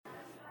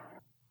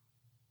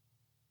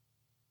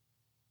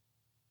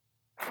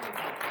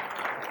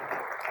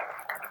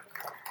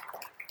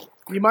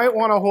You might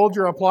want to hold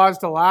your applause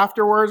till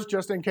afterwards,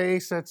 just in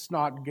case it's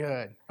not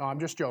good. No, I'm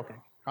just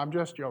joking. I'm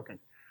just joking.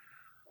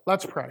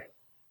 Let's pray.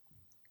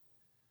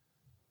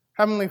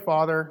 Heavenly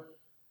Father,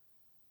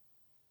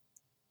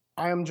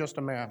 I am just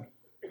a man.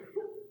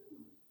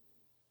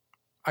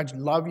 I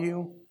love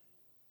you,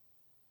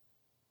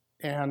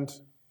 and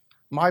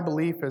my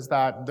belief is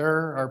that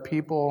there are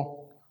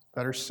people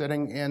that are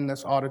sitting in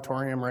this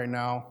auditorium right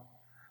now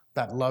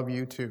that love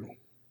you too.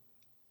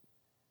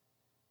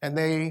 And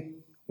they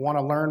want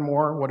to learn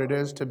more what it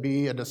is to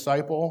be a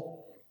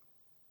disciple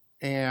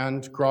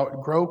and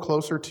grow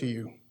closer to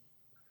you.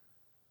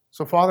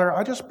 So, Father,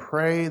 I just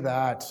pray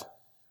that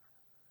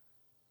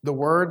the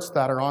words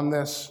that are on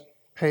this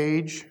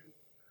page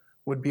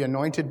would be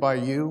anointed by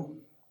you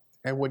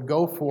and would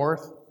go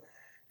forth,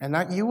 and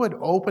that you would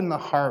open the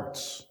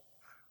hearts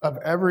of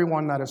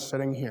everyone that is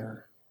sitting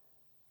here,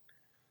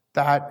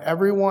 that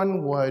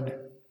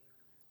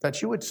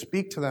you would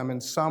speak to them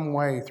in some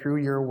way through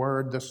your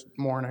word this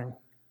morning,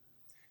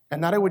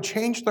 and that it would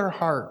change their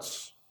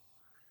hearts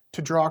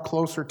to draw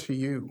closer to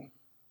you.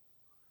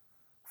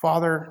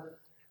 Father,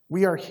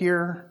 we are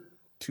here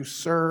to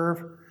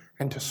serve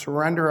and to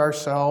surrender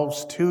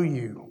ourselves to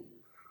you.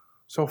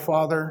 So,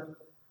 Father,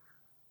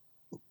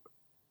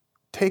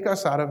 take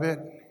us out of it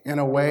in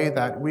a way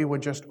that we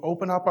would just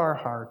open up our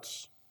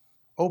hearts,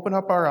 open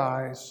up our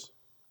eyes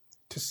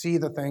to see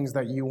the things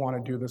that you want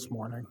to do this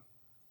morning.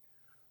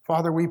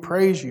 Father, we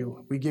praise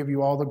you. We give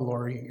you all the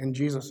glory. In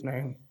Jesus'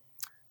 name,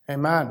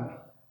 amen.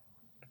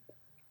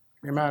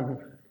 Amen.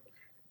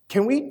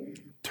 Can we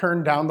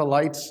turn down the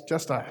lights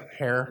just a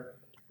hair?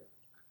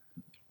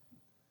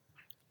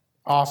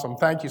 Awesome.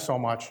 Thank you so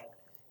much.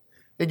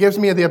 It gives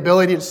me the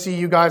ability to see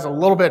you guys a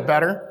little bit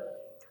better.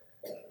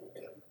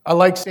 I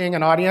like seeing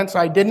an audience.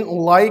 I didn't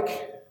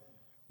like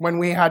when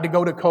we had to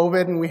go to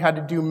COVID and we had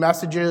to do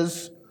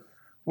messages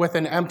with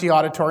an empty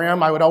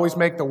auditorium. I would always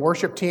make the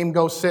worship team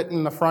go sit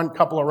in the front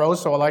couple of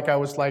rows, so I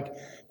was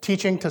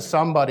teaching to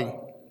somebody.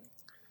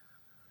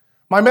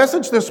 My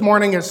message this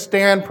morning is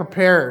Stand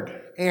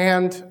Prepared.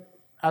 And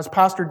as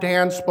Pastor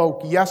Dan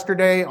spoke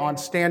yesterday on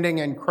standing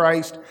in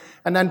Christ,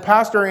 and then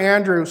Pastor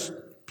Andrew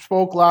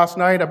spoke last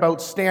night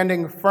about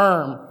standing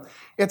firm,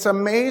 it's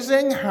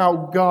amazing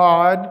how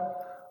God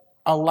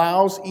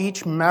allows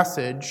each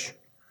message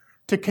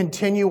to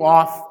continue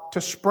off to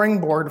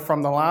springboard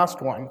from the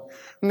last one.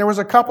 And there was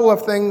a couple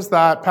of things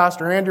that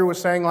Pastor Andrew was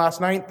saying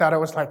last night that I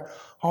was like,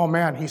 oh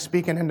man, he's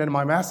speaking into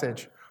my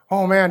message.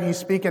 Oh man, he's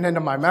speaking into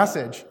my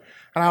message.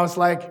 And I was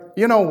like,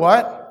 you know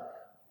what?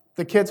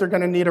 The kids are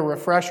going to need a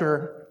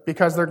refresher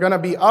because they're going to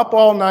be up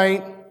all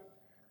night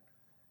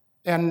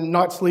and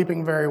not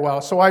sleeping very well.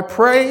 So I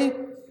pray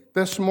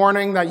this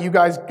morning that you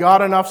guys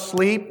got enough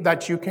sleep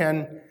that you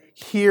can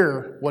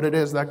hear what it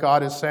is that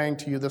God is saying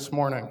to you this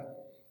morning.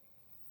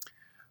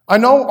 I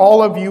know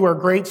all of you are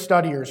great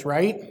studiers,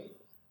 right?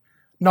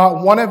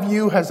 Not one of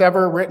you has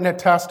ever written a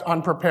test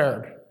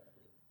unprepared.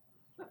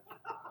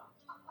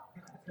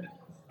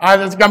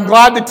 I'm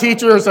glad the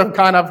teachers have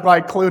kind of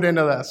clued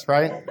into this,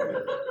 right?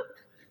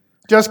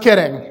 Just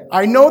kidding.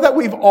 I know that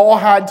we've all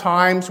had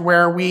times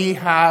where we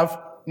have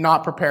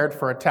not prepared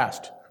for a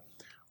test.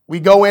 We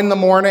go in the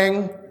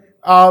morning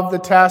of the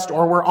test,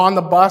 or we're on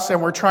the bus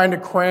and we're trying to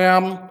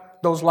cram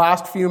those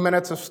last few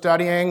minutes of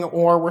studying,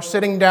 or we're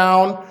sitting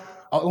down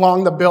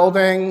along the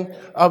building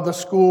of the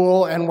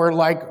school and we're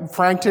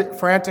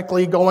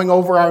frantically going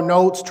over our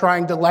notes,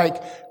 trying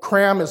to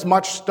cram as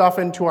much stuff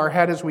into our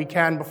head as we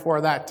can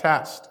before that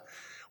test.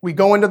 We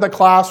go into the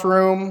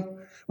classroom,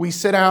 we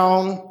sit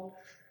down.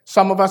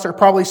 Some of us are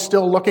probably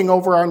still looking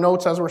over our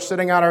notes as we're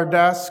sitting at our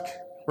desk,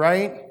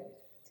 right?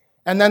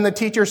 And then the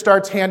teacher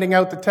starts handing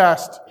out the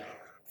test.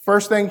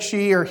 First thing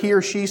he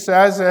or she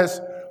says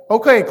is,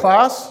 okay,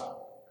 class,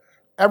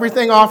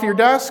 everything off your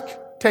desk,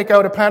 take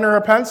out a pen or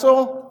a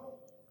pencil.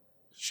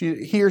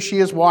 He or she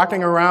is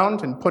walking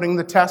around and putting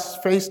the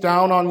test face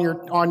down on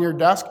your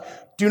desk.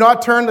 Do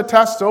not turn the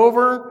tests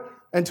over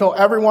until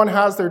everyone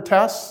has their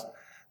tests.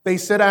 They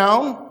sit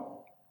down.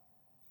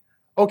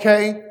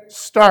 Okay,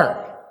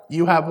 start.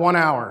 You have 1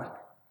 hour.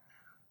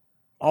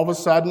 All of a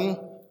sudden,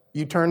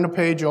 you turn the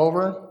page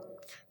over.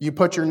 You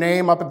put your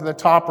name up at the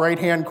top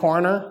right-hand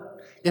corner,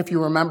 if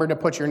you remember to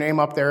put your name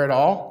up there at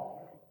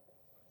all.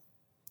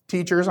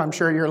 Teachers, I'm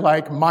sure you're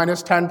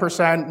minus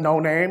 10%, no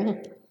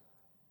name.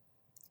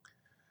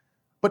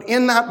 But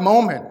in that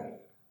moment,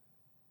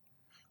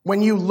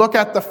 when you look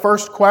at the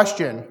first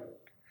question,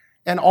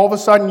 and all of a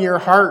sudden your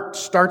heart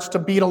starts to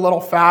beat a little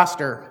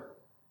faster,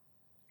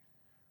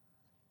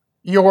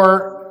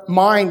 your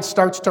mind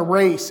starts to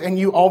race,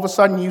 and all of a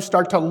sudden you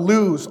start to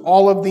lose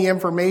all of the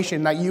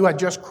information that you had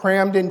just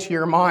crammed into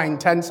your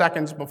mind 10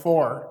 seconds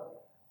before.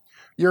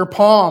 Your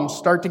palms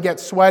start to get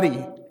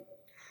sweaty,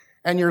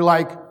 and you're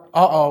like,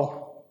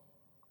 uh-oh,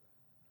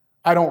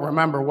 I don't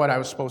remember what I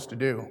was supposed to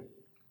do.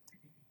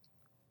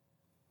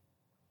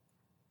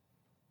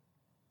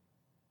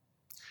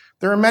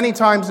 There are many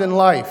times in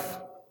life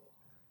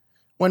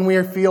when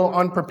we feel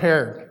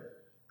unprepared.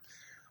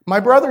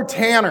 My brother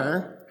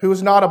Tanner, who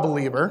is not a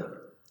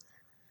believer,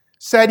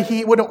 said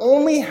he would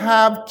only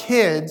have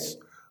kids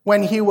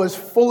when he was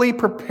fully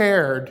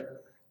prepared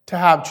to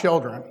have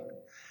children.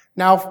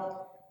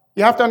 Now,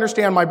 you have to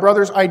understand my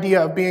brother's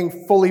idea of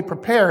being fully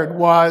prepared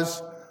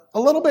was a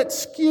little bit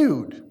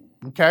skewed,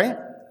 okay?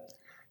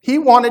 He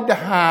wanted to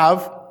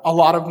have a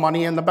lot of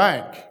money in the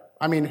bank.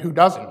 I mean, who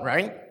doesn't,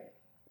 right?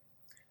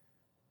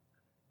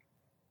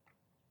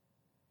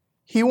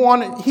 He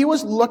wanted to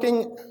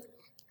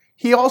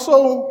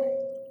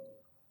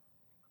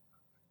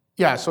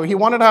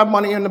have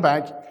money in the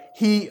bank.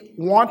 He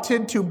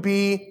wanted to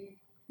be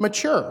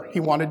mature. He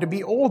wanted to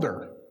be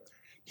older.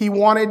 He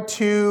wanted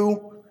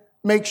to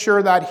make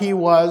sure that he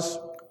was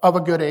of a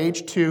good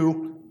age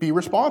to be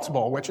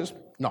responsible, which is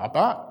not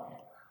bad.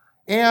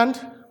 And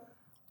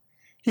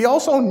he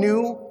also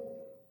knew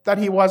that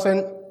he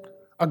wasn't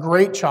a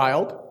great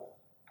child.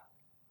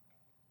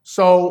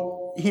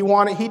 So he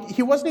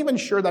wasn't even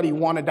sure that he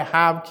wanted to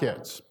have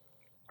kids.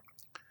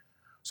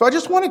 So I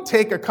just want to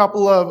take a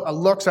couple of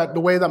looks at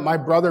the way that my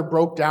brother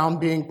broke down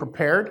being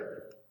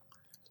prepared.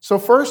 So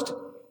first,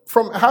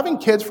 from having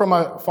kids from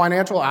a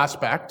financial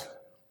aspect,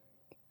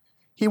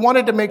 he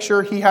wanted to make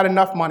sure he had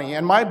enough money.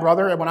 And my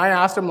brother, when I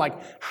asked him, like,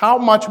 how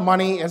much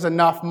money is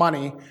enough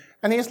money?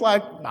 And he's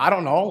like, I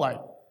don't know, like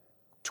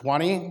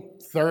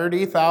 $20,000,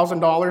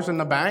 $30,000 in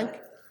the bank.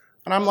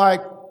 And I'm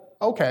like,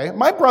 okay.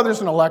 My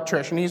brother's an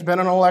electrician. He's been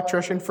an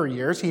electrician for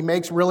years. He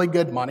makes really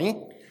good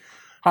money.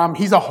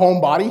 He's a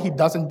homebody. He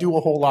doesn't do a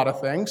whole lot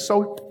of things.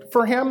 So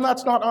for him,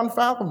 that's not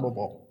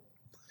unfathomable.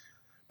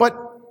 But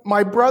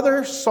my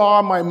brother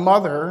saw my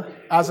mother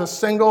as a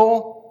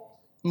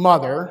single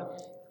mother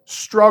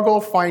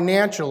struggle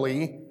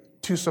financially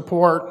to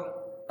support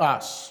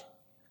us.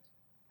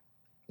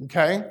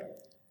 Okay?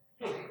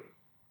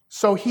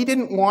 So he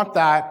didn't want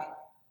that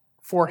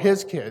for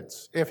his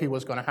kids if he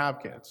was going to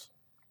have kids.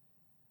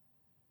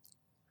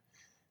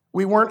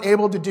 We weren't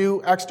able to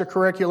do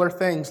extracurricular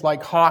things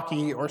like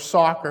hockey or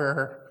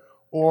soccer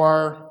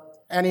or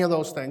any of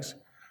those things.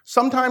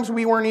 Sometimes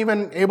we weren't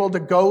even able to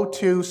go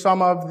to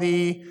some of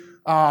the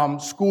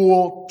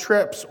school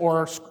trips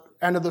or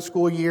end of the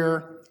school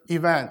year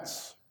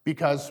events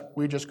because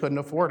we just couldn't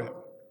afford it.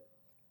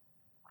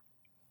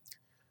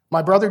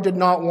 My brother did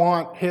not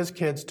want his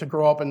kids to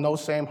grow up in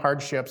those same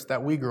hardships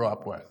that we grew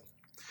up with.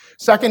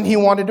 Second, he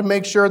wanted to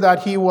make sure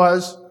that he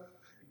was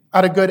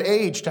at a good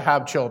age to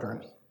have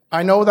children.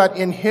 I know that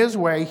in his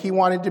way, he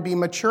wanted to be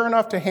mature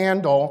enough to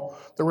handle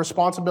the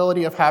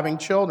responsibility of having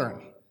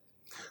children.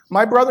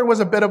 My brother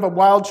was a bit of a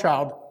wild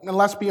child, and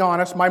let's be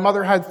honest, my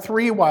mother had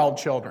 3 wild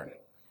children.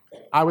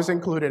 I was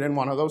included in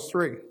one of those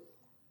 3.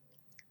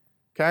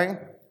 Okay?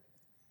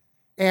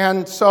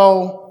 And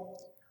so,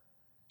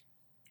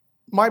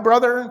 my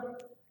brother,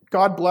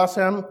 God bless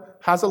him,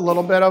 has a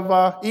little bit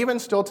of even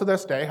still to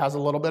this day, has a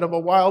little bit of a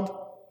wild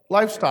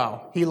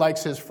lifestyle. He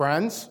likes his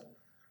friends.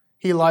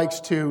 He likes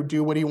to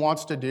do what he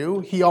wants to do.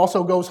 He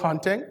also goes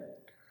hunting.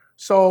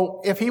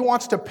 So if he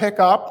wants to pick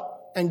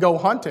up and go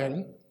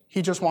hunting,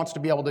 he just wants to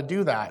be able to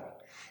do that.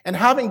 And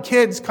having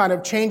kids kind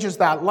of changes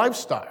that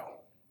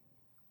lifestyle.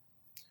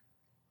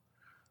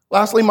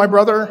 Lastly, my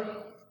brother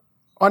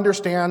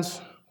understands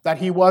that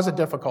he was a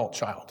difficult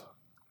child.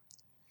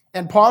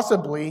 And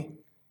possibly,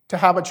 to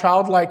have a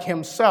child like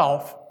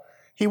himself,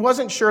 he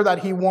wasn't sure that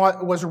he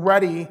was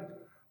ready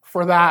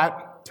for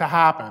that to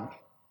happen.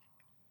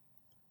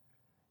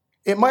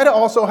 It might have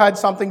also had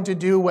something to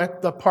do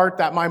with the part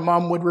that my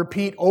mom would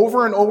repeat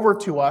over and over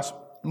to us,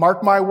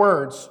 mark my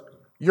words,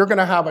 you're going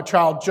to have a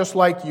child just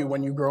like you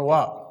when you grow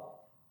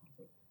up.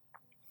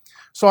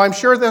 So I'm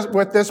sure that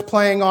with this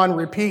playing on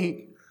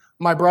repeat,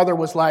 my brother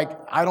was like,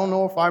 I don't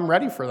know if I'm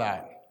ready for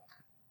that.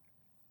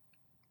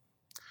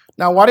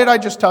 Now, why did I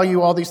just tell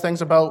you all these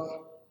things about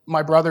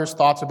my brother's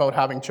thoughts about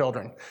having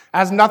children? It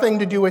has nothing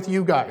to do with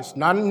you guys.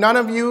 None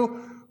of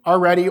you are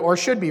ready or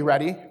should be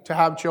ready to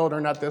have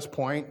children at this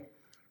point.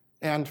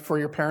 And for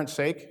your parents'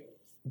 sake,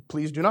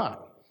 please do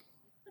not.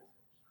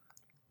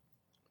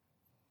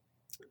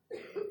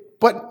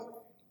 But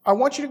I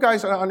want you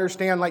guys to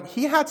understand, like,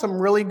 he had some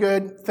really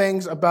good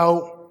things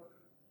about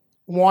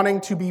wanting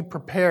to be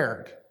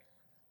prepared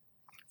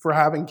for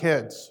having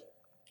kids.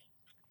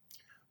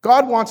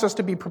 God wants us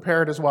to be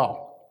prepared as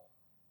well.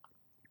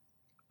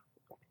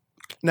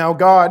 Now,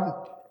 God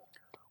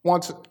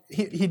wants,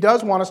 he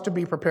does want us to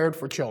be prepared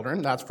for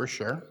children, that's for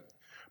sure.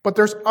 But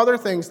there's other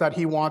things that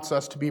he wants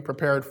us to be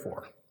prepared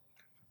for.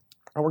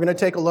 And we're going to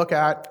take a look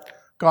at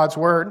God's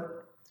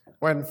word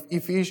when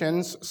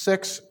Ephesians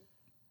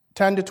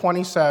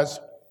 6:10-20 says,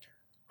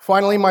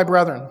 "Finally, my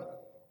brethren,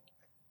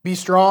 be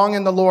strong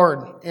in the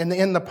Lord and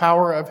in the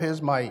power of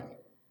his might.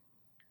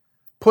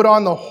 Put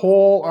on the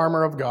whole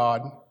armor of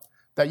God,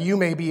 that you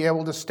may be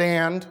able to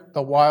stand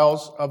the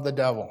wiles of the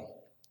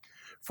devil.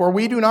 For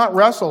we do not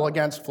wrestle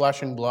against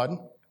flesh and blood,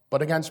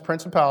 but against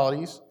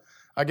principalities,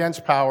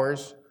 against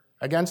powers,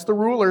 against the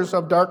rulers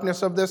of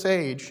darkness of this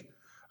age,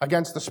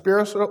 against the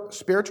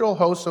spiritual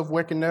hosts of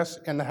wickedness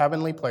in the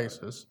heavenly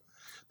places.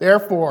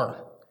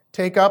 Therefore,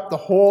 take up the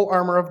whole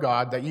armor of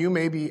God, that you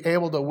may be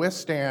able to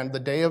withstand the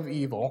day of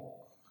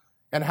evil,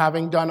 and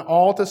having done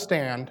all to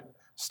stand,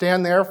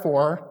 Stand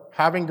therefore,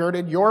 having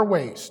girded your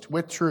waist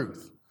with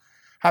truth,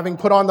 having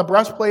put on the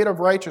breastplate of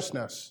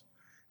righteousness,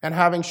 and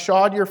having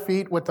shod your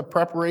feet with the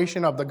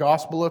preparation of the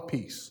gospel of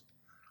peace.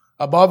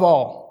 Above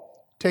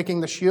all,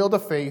 taking the shield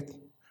of faith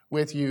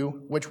with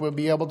you, which will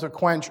be able to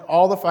quench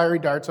all the fiery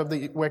darts of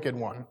the wicked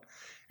one,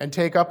 and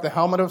take up the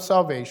helmet of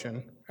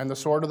salvation and the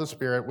sword of the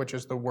Spirit, which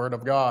is the word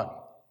of God.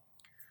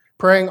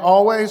 Praying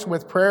always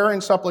with prayer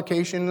and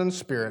supplication in the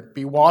Spirit,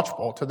 be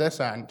watchful to this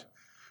end,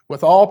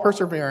 with all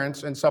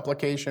perseverance and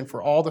supplication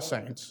for all the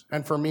saints,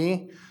 and for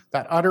me,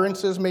 that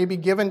utterances may be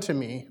given to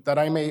me, that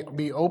I may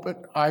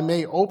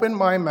open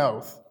my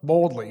mouth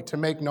boldly to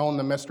make known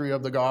the mystery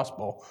of the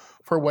gospel,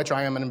 for which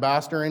I am an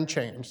ambassador in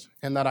chains,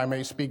 and that I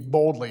may speak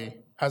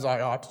boldly as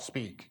I ought to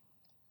speak.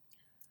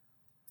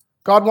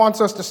 God wants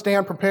us to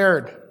stand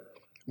prepared,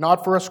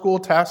 not for a school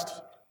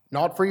test,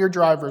 not for your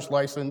driver's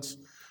license,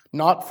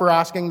 not for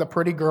asking the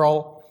pretty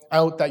girl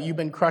out that you've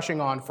been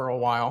crushing on for a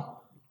while.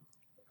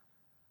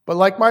 But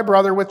like my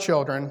brother with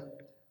children,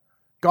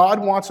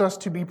 God wants us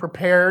to be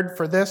prepared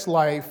for this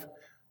life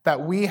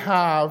that we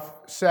have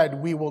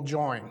said we will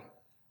join.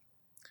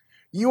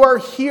 You are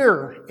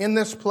here in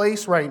this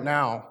place right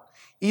now,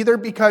 either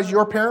because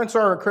your parents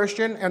are a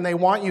Christian and they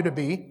want you to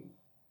be,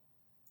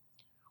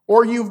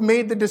 or you've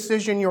made the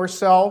decision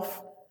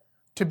yourself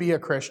to be a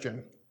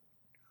Christian,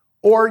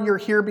 or you're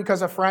here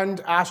because a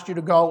friend asked you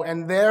to go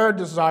and their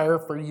desire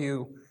for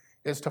you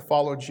is to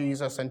follow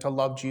Jesus and to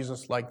love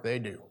Jesus like they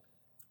do.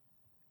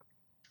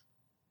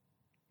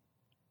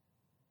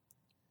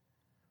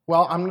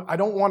 Well, I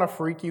don't want to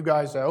freak you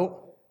guys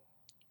out,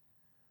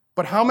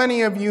 but how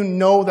many of you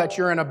know that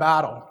you're in a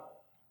battle?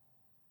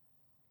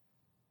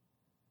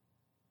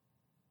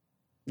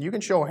 You can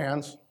show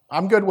hands.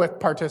 I'm good with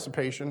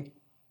participation.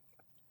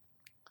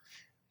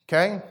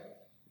 Okay?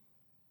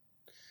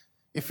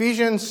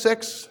 Ephesians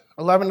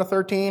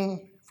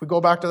 6:11-13, if we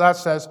go back to that,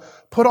 says,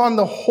 "Put on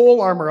the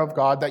whole armor of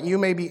God, that you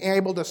may be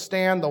able to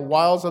stand the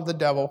wiles of the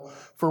devil,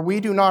 for we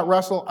do not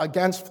wrestle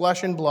against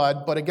flesh and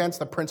blood, but against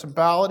the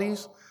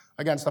principalities,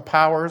 against the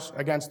powers,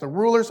 against the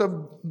rulers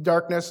of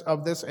darkness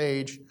of this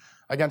age,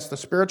 against the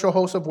spiritual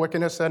hosts of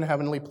wickedness in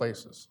heavenly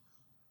places.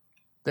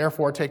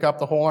 Therefore, take up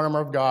the whole armor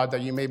of God,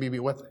 that you may be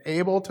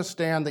able to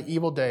stand the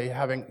evil day,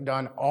 having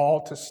done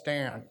all to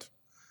stand."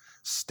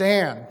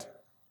 Stand.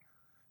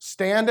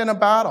 Stand in a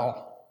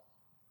battle.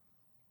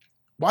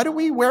 Why do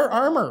we wear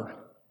armor?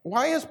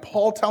 Why is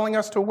Paul telling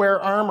us to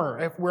wear armor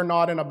if we're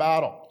not in a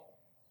battle?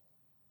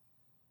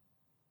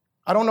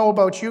 I don't know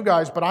about you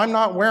guys, but I'm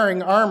not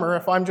wearing armor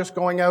if I'm just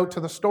going out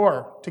to the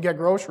store to get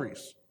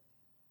groceries.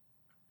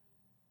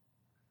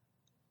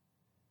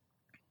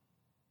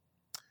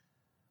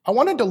 I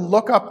wanted to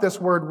look up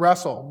this word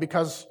wrestle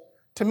because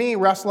to me,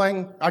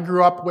 wrestling, I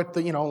grew up with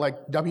the,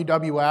 like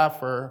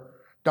WWF or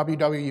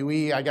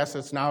WWE, I guess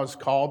it's now is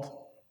called,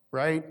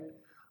 right?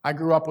 I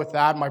grew up with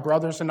that. My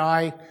brothers and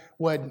I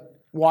would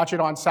watch it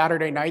on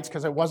Saturday nights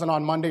because it wasn't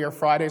on Monday or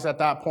Fridays at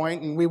that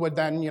point, and we would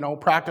then,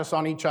 practice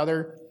on each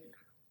other.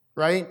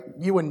 Right?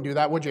 You wouldn't do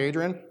that, would you,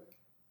 Adrian?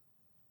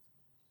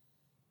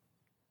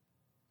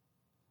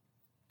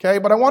 Okay,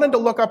 but I wanted to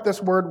look up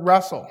this word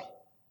wrestle.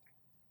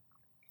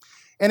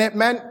 And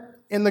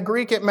in the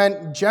Greek, it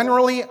meant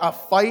generally a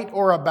fight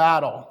or a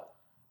battle.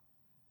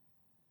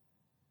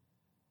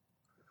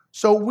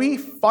 So we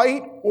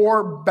fight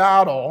or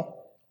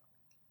battle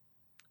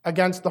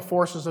against the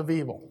forces of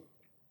evil.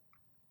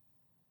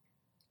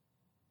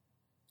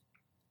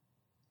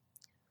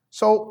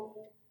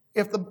 So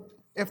if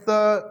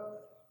the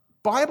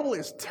Bible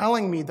is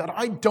telling me that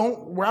I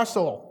don't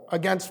wrestle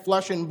against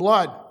flesh and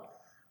blood,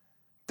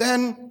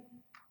 then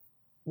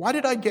why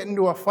did I get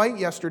into a fight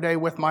yesterday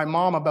with my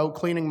mom about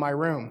cleaning my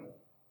room?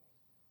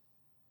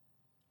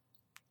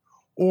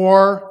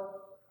 Or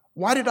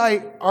why did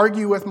I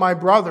argue with my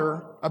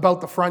brother about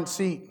the front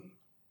seat?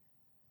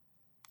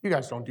 You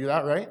guys don't do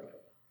that, right?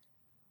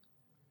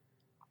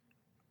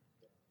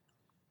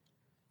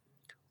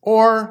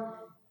 Or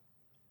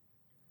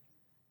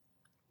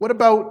what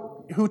about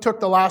who took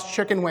the last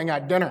chicken wing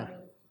at dinner?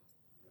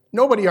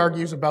 Nobody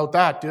argues about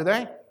that, do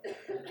they?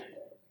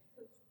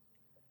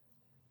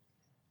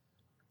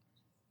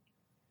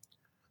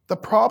 The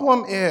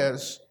problem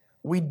is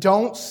we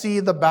don't see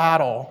the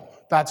battle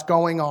that's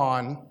going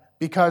on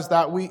because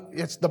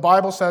the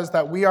Bible says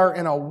that we are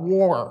in a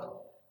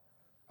war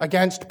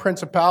against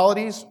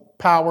principalities,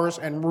 powers,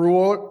 and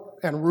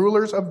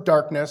rulers of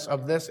darkness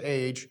of this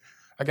age,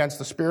 against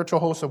the spiritual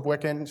hosts of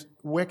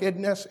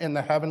wickedness in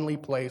the heavenly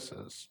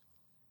places.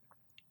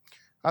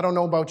 I don't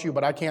know about you,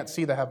 but I can't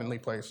see the heavenly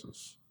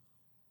places.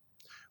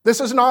 This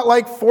is not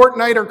like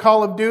Fortnite or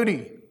Call of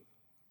Duty.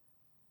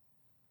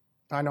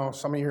 I know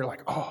some of you are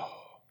like, oh.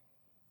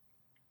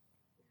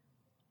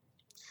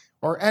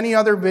 Or any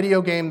other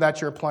video game that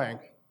you're playing.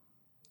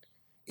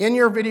 In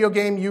your video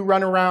game, you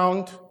run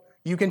around,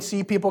 you can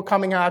see people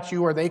coming at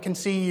you, or they can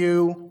see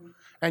you,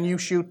 and you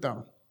shoot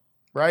them,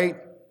 right?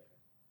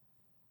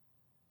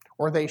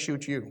 Or they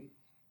shoot you.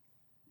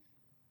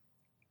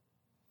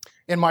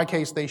 In my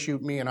case, they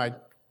shoot me and I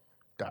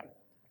die.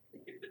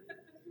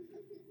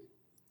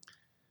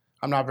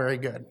 I'm not very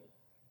good.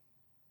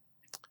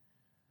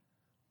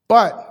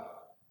 But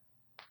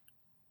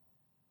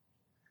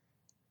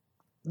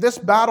this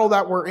battle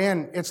that we're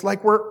in, it's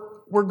like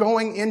we're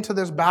going into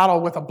this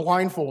battle with a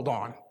blindfold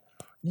on.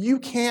 You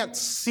can't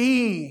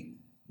see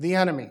the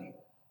enemy.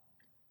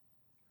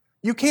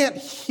 You can't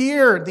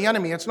hear the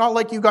enemy. It's not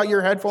like you got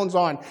your headphones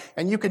on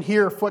and you can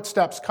hear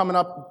footsteps coming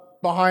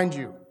up behind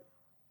you.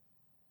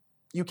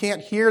 You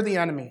can't hear the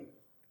enemy.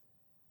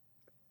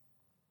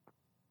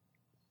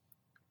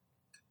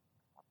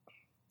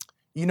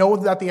 You know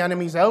that the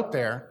enemy's out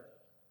there,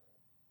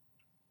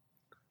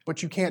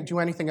 but you can't do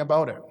anything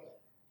about it.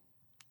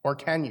 Or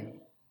can you?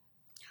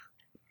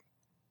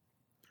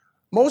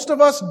 Most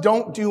of us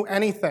don't do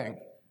anything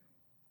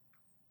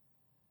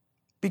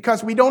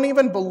because we don't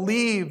even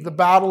believe the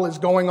battle is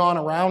going on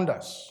around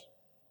us.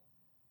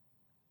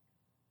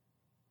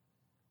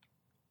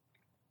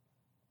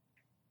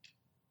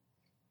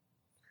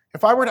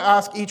 If I were to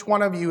ask each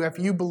one of you if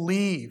you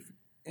believe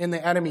in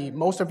the enemy,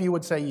 most of you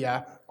would say, yeah,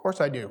 of course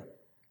I do.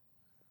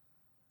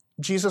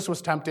 Jesus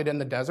was tempted in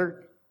the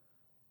desert.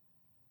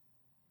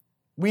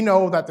 We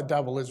know that the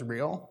devil is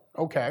real.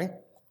 Okay,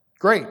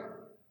 great.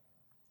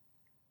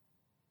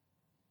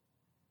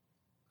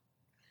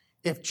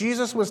 If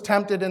Jesus was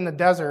tempted in the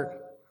desert,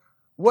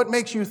 what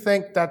makes you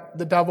think that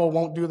the devil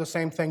won't do the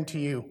same thing to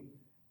you?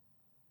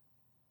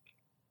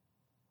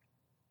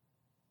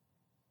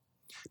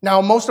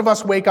 Now, most of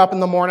us wake up in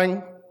the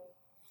morning,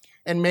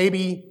 and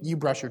maybe you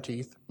brush your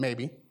teeth,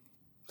 maybe.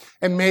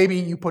 And maybe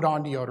you put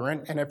on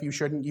deodorant, and if you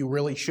shouldn't, you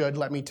really should.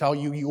 Let me tell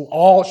you, you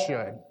all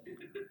should.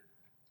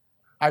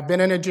 I've been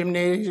in a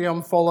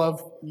gymnasium full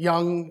of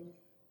young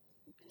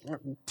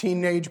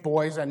teenage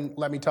boys, and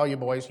let me tell you,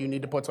 boys, you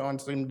need to put on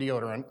some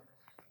deodorant.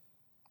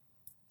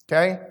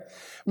 Okay?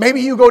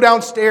 Maybe you go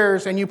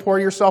downstairs and you pour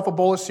yourself a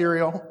bowl of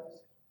cereal.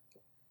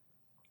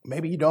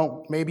 Maybe you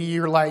don't. Maybe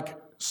you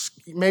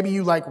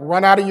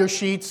run out of your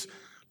sheets,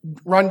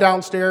 run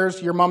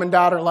downstairs. Your mom and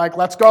dad are like,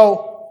 let's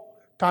go.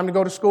 Time to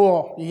go to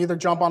school. You either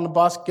jump on the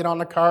bus, get on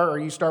the car, or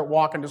you start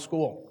walking to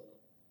school.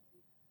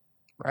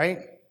 Right?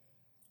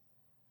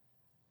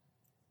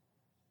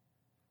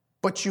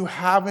 But you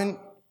haven't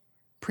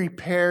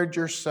prepared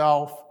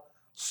yourself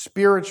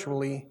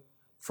spiritually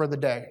for the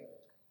day.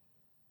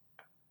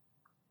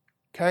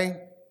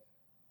 Okay?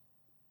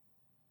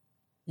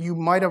 You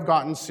might have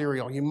gotten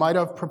cereal. You might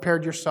have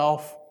prepared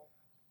yourself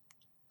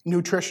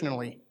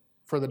nutritionally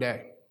for the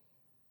day.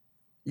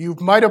 You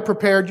might have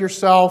prepared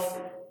yourself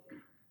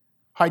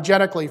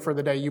hygienically for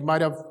the day. You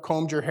might have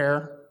combed your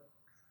hair.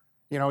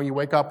 You know, you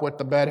wake up with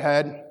the bed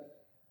head,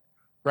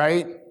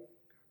 right?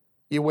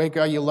 You wake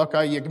up, you look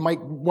up, you might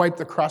wipe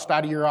the crust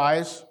out of your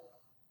eyes,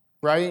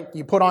 right?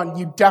 You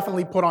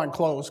definitely put on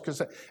clothes,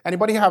 because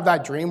anybody have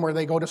that dream where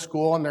they go to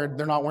school and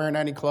they're not wearing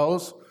any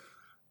clothes?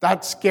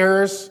 That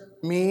scares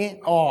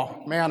me.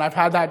 Oh, man, I've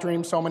had that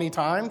dream so many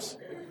times,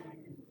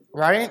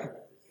 right?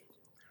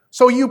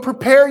 So you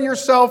prepare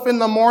yourself in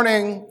the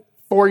morning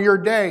for your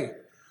day,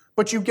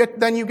 but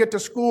then you get to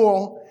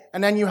school,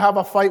 and then you have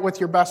a fight with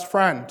your best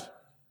friend,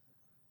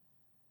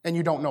 and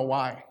you don't know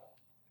why.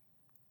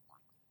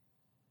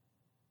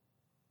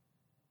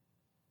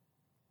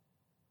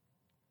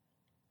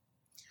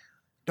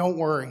 Don't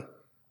worry.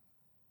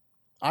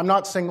 I'm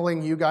not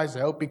singling you guys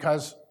out,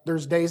 because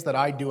there's days that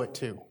I do it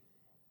too.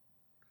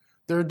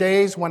 There are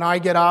days when I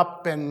get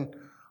up and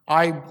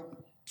I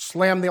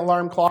slam the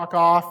alarm clock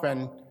off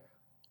and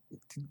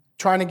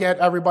trying to get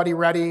everybody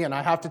ready, and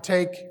I have to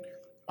take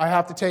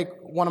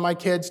one of my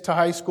kids to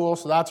high school,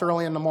 so that's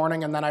early in the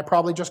morning, and then I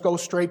probably just go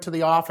straight to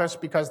the office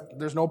because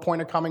there's no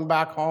point of coming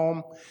back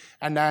home.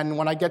 And then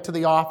when I get to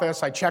the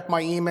office, I check my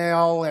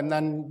email, and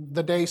then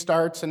the day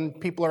starts and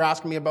people are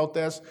asking me about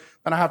this.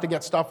 Then I have to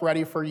get stuff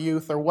ready for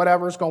youth or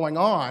whatever's going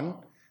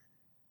on.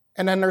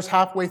 And then there's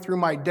halfway through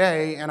my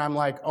day, and I'm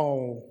like,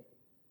 oh,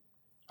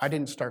 I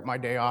didn't start my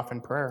day off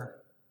in prayer.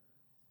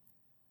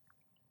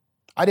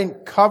 I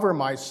didn't cover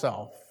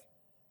myself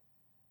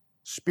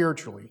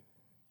spiritually.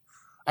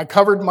 I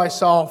covered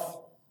myself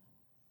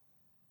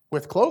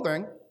with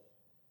clothing,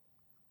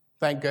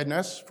 thank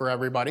goodness for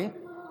everybody.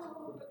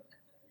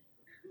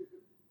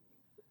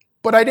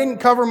 But I didn't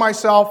cover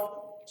myself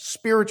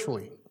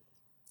spiritually.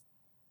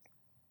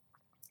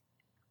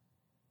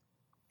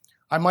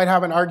 I might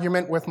have an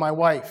argument with my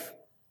wife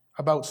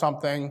about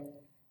something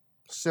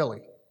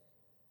silly.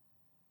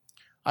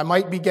 I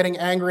might be getting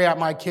angry at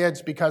my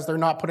kids because they're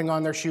not putting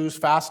on their shoes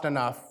fast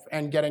enough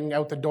and getting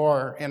out the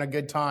door in a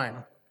good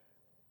time.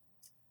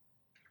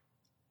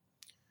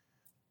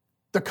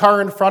 The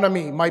car in front of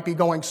me might be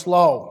going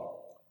slow,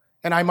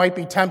 and I might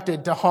be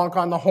tempted to honk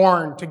on the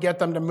horn to get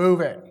them to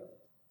move it.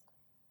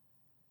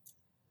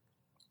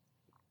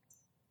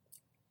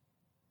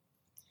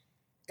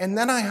 And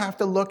then I have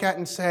to look at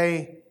and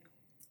say,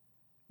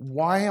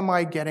 why am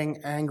I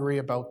getting angry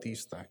about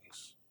these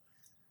things?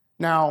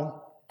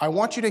 Now, I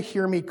want you to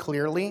hear me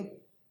clearly.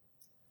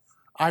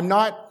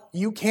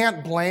 You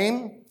can't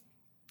blame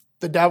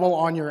the devil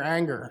on your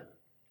anger.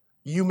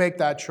 You make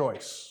that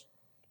choice.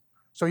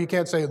 So you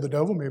can't say, the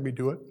devil made me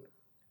do it.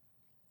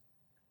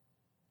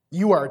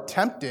 You are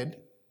tempted,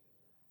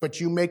 but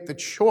you make the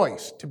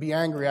choice to be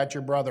angry at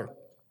your brother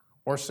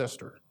or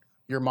sister,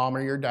 your mom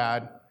or your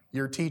dad,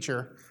 your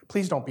teacher.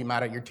 Please don't be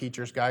mad at your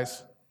teachers,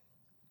 guys.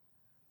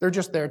 They're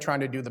just there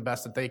trying to do the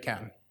best that they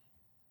can.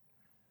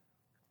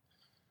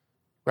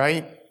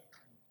 Right?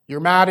 You're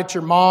mad at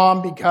your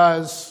mom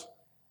because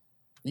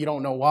you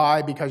don't know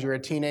why, because you're a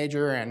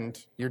teenager and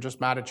you're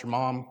just mad at your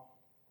mom.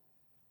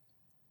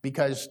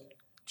 Because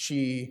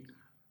your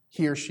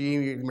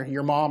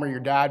mom or your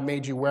dad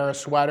made you wear a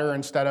sweater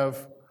instead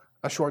of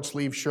a short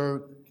sleeve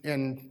shirt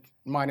in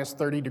minus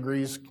 30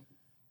 degrees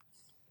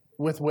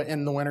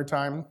in the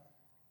wintertime.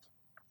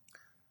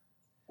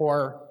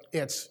 Or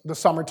it's the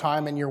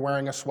summertime and you're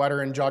wearing a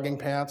sweater and jogging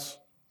pants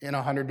in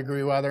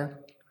 100-degree weather.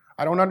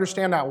 I don't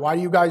understand that. Why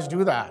do you guys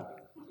do that? I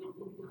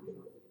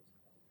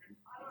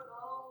don't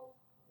know.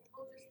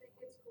 People just think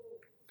it's cool.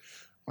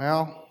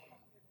 Well,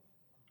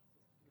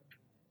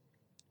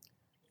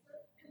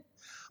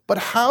 but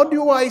how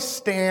do I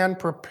stand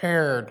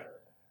prepared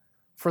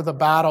for the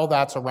battle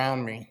that's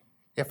around me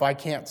if I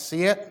can't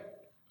see it,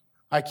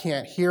 I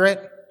can't hear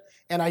it,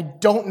 and I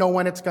don't know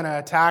when it's going to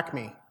attack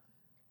me?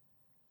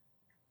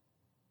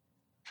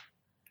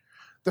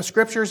 The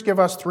scriptures give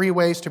us 3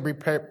 ways to be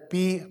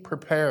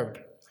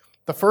prepared.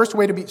 The first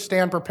way to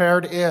stand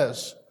prepared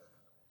is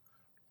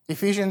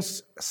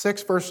Ephesians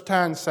 6 verse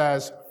 10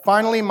 says,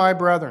 "Finally, my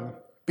brethren,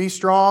 be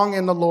strong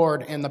in the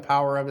Lord and the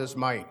power of his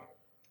might."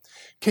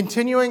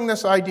 Continuing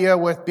this idea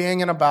with being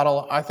in a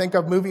battle, I think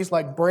of movies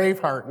like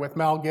Braveheart with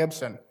Mel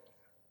Gibson.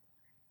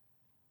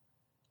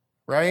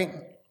 Right?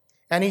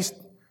 And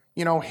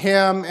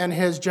him and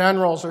his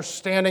generals are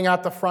standing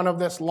at the front of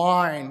this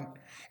line,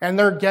 and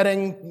they're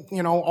getting,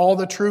 all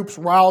the troops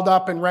riled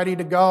up and ready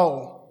to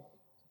go.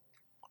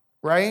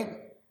 Right?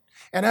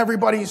 And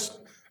everybody's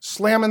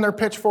slamming their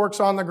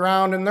pitchforks on the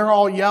ground, and they're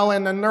all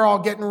yelling, and they're all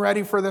getting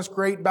ready for this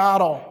great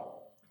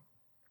battle.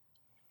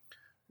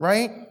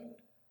 Right?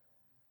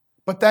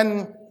 But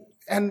then,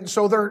 and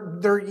so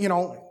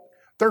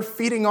they're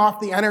feeding off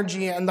the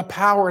energy and the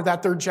power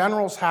that their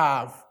generals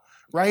have,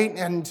 right?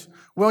 And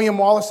William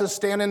Wallace is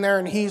standing there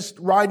and he's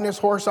riding his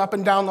horse up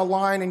and down the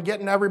line and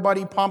getting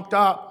everybody pumped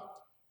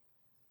up.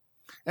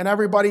 And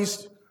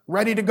everybody's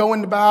ready to go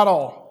into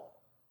battle.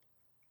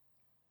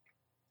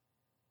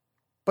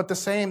 But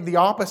the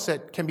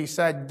opposite can be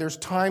said. There's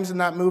times in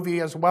that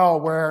movie as well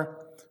where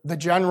the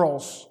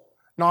generals,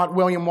 not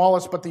William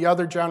Wallace, but the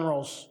other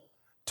generals,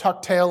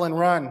 tuck tail and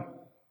run.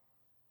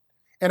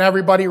 And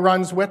everybody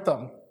runs with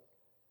them.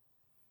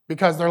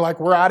 Because they're like,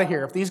 we're out of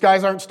here. If these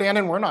guys aren't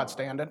standing, we're not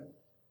standing.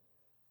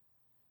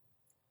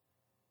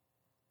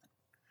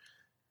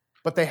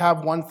 But they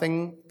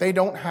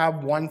don't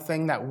have one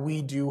thing that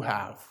we do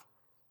have.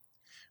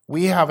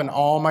 We have an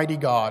almighty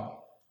God.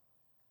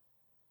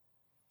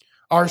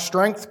 Our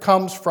strength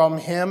comes from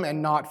him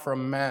and not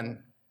from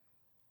men.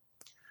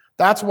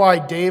 That's why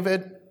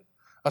David,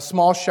 a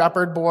small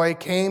shepherd boy,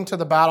 came to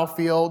the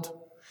battlefield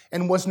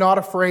and was not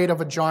afraid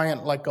of a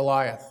giant like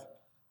Goliath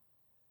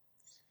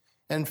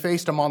and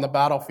faced him on the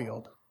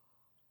battlefield.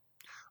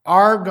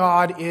 Our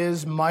God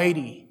is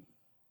mighty.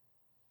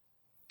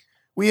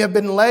 We have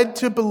been led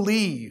to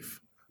believe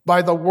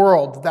by the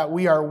world that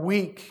we are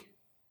weak,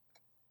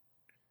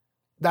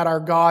 that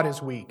our God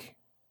is weak.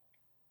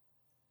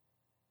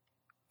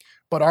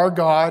 But our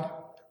God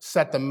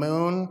set the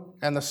moon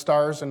and the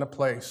stars into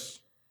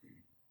place.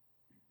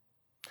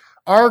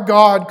 Our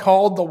God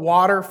called the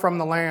water from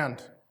the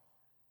land.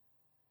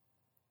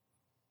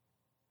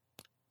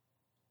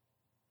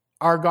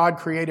 Our God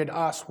created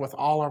us with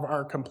all of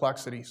our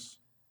complexities.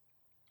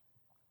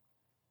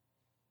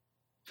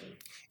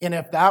 And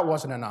if that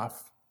wasn't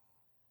enough,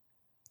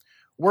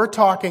 we're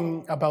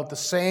talking about the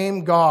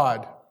same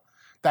God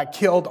that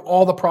killed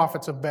all the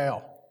prophets of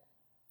Baal,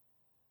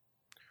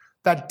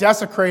 that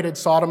desecrated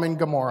Sodom and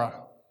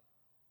Gomorrah.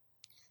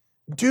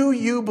 Do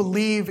you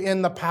believe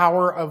in the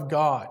power of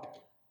God?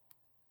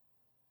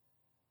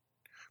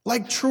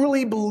 Like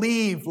truly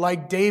believe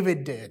like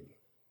David did.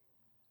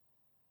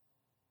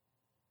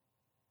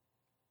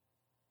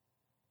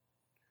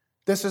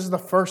 This is the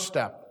first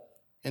step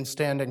in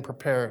standing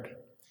prepared.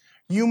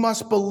 You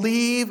must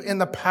believe in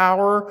the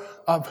power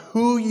of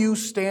who you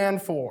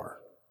stand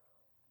for,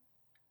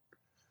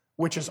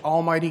 which is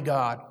Almighty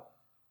God.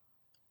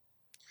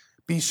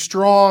 Be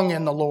strong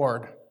in the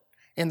Lord,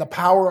 in the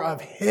power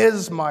of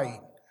his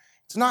might.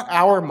 It's not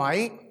our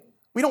might.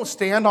 We don't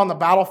stand on the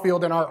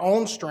battlefield in our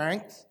own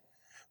strength.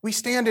 We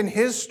stand in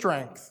his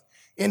strength,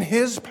 in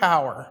his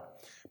power.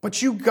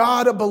 But you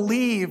gotta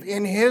believe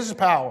in his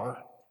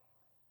power.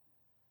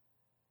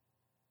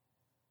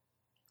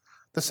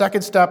 The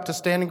second step to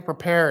standing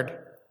prepared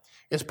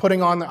is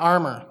putting on the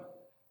armor.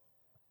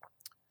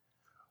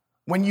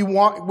 When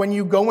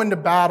you go into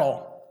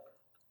battle,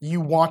 you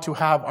want to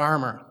have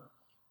armor.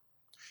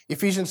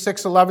 Ephesians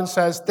 6:11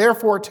 says,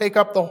 "Therefore take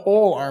up the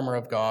whole armor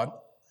of God,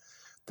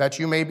 that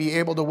you may be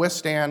able to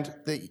withstand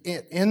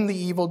in the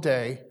evil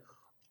day,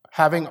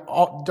 having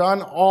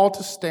done all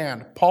to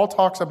stand." Paul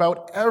talks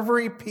about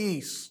every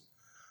piece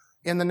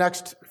in the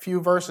next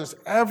few verses.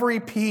 Every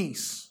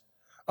piece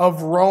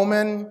of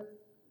Roman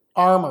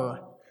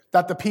armor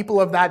that the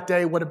people of that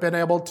day would have been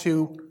able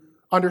to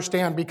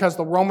understand because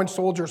the Roman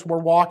soldiers were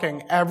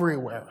walking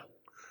everywhere.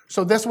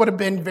 So this would have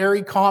been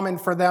very common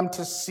for them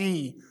to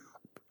see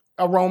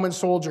a Roman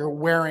soldier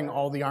wearing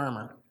all the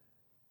armor.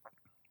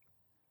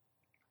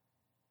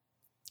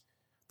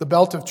 The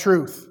belt of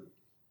truth,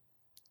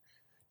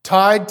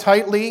 tied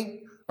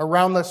tightly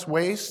around this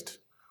waist,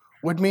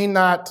 would mean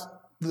that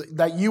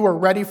you are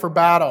ready for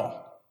battle.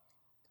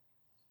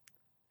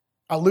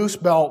 A loose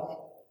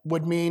belt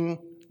would mean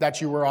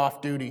that you were off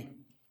duty.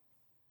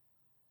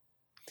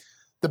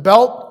 The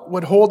belt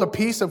would hold a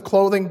piece of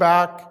clothing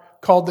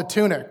back called the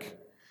tunic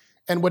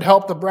and would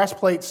help the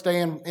breastplate stay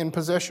in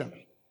position.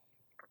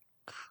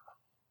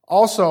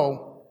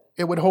 Also,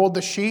 it would hold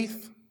the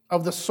sheath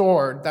of the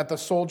sword that the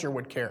soldier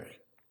would carry.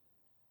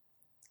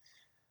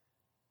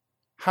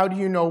 How do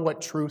you know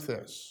what truth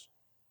is?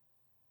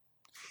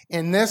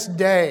 In this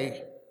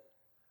day,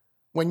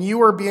 when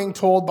you are being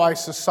told by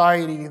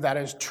society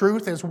that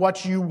truth is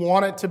what you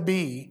want it to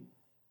be,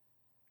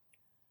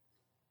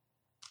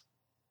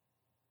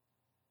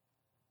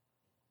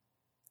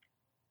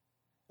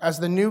 as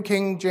the New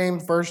King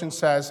James Version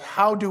says,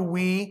 how do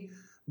we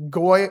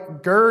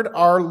gird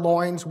our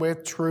loins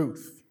with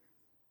truth?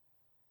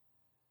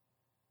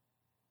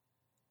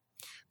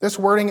 This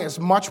wording is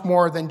much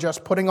more than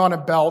just putting on a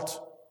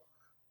belt,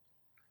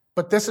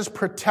 but this is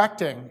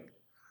protecting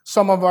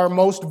some of our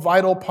most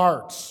vital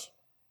parts,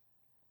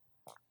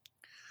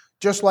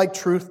 just like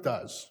truth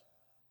does.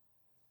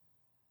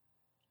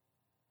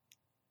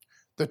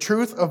 The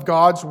truth of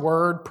God's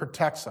word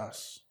protects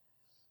us.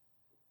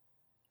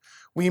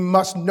 We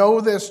must know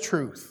this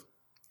truth.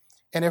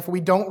 And if we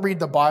don't read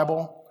the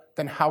Bible,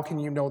 then how can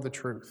you know the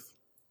truth?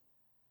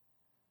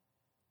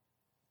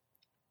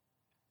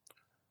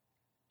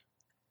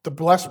 The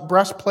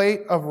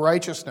breastplate of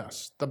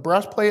righteousness. The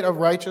breastplate of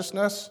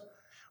righteousness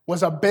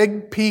was a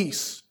big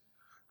piece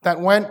that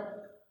went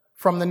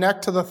from the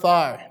neck to the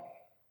thigh.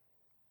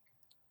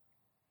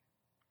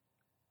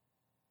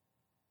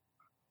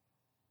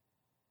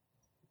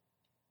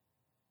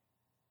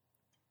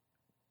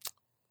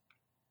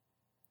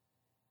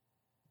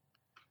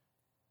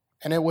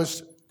 And it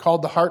was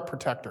called the heart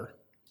protector.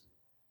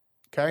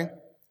 Okay?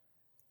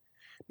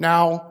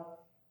 Now,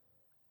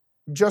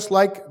 just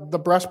like the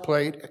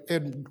breastplate,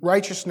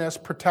 righteousness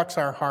protects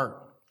our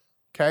heart.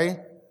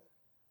 Okay?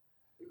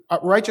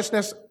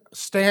 Righteousness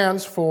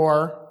stands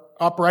for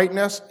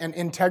uprightness and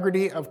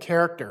integrity of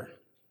character.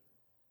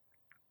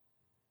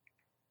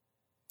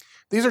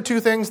 These are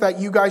two things that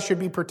you guys should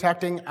be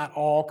protecting at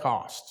all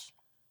costs.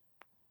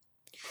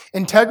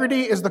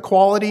 Integrity is the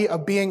quality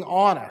of being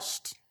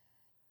honest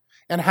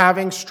and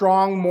having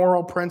strong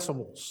moral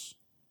principles.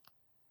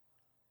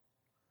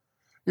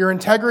 Your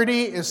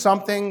integrity is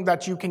something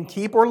that you can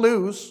keep or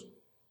lose.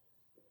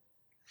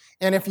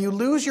 And if you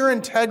lose your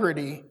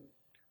integrity,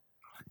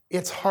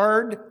 it's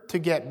hard to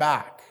get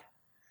back.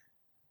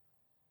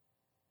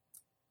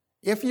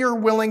 If you're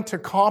willing to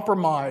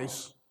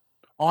compromise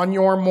on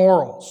your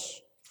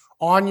morals,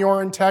 on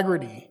your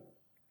integrity,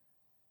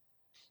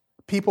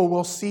 people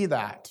will see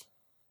that.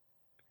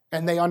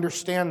 And they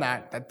understand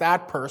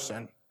that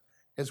person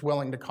is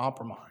willing to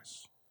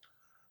compromise.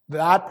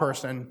 That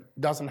person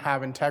doesn't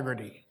have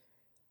integrity.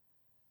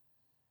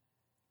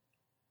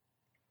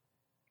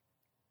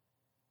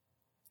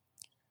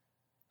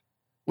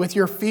 With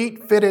your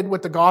feet fitted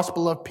with the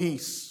gospel of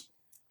peace.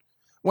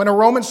 When a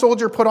Roman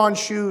soldier put on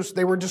shoes,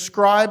 they were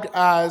described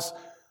as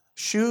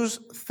shoes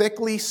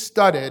thickly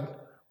studded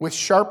with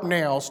sharp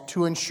nails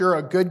to ensure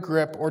a good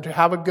grip or to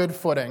have a good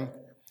footing.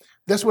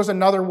 This was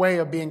another way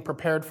of being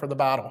prepared for the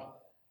battle.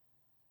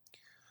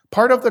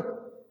 Part of the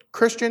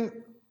Christian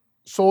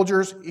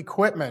soldiers'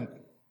 equipment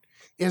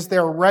is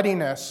their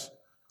readiness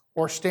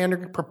or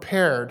standing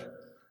prepared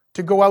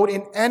to go out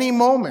in any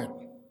moment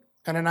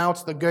and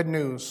announce the good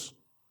news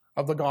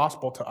of the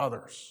gospel to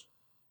others.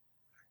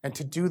 And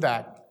to do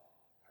that,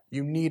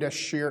 you need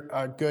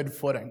a good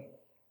footing.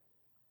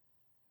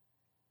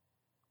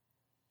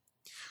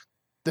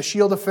 The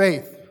shield of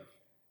faith,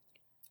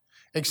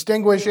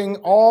 extinguishing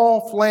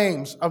all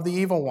flames of the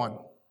evil one.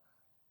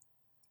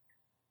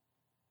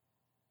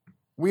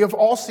 We have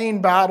all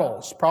seen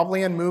battles,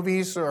 probably in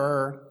movies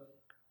or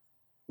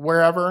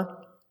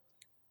wherever,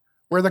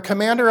 where the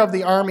commander of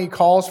the army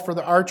calls for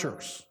the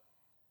archers.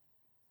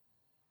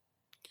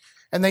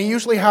 And they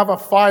usually have a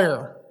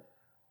fire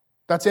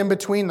that's in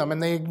between them,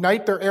 and they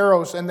ignite their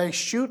arrows and they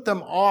shoot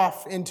them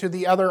off into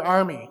the other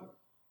army.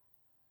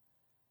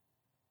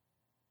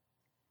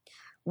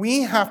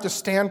 We have to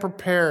stand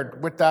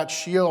prepared with that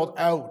shield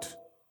out.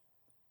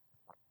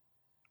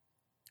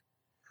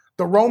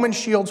 The Roman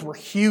shields were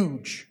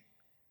huge,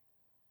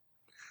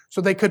 so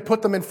they could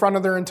put them in front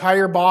of their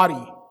entire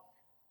body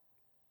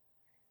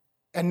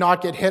and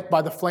not get hit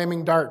by the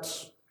flaming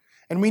darts.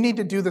 And we need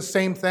to do the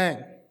same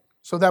thing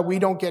so that we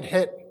don't get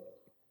hit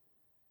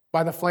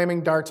by the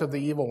flaming darts of the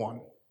evil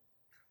one.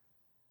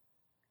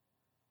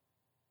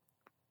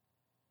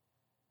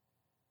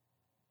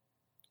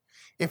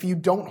 If you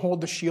don't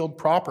hold the shield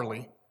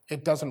properly,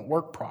 it doesn't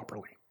work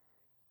properly.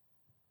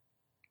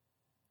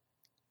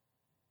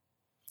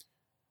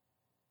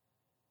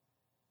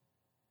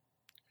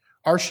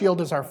 Our shield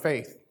is our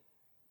faith.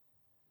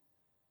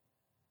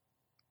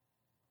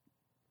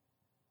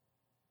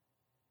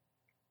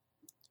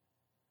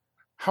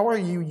 How are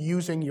you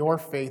using your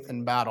faith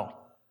in battle?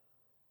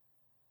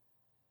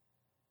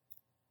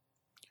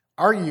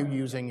 Are you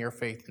using your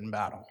faith in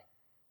battle?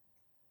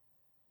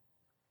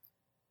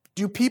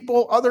 Do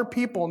other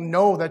people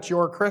know that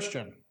you're a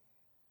Christian?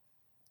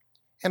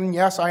 And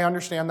yes, I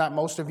understand that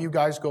most of you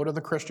guys go to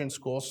the Christian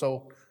school,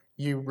 so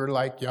you were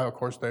like, yeah, of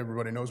course,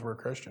 everybody knows we're a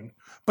Christian.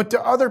 But do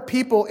other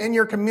people in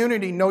your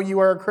community know you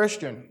are a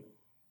Christian?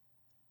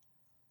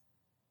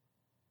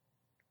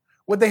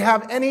 Would they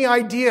have any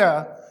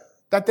idea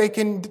that they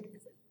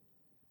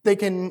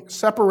can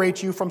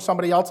separate you from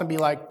somebody else and be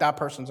like, that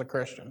person's a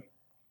Christian?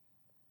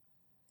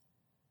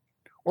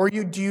 Or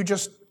do you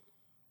just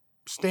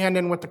stand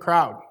in with the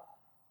crowd?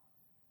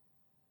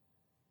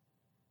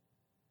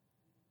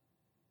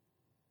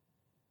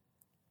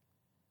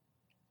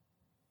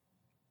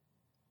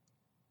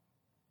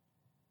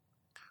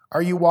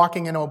 Are you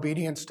walking in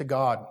obedience to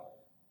God?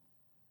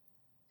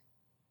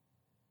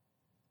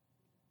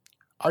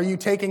 Are you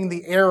taking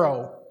the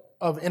arrow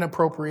of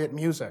inappropriate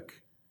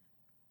music?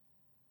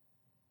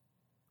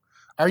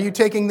 Are you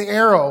taking the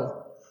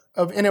arrow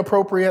of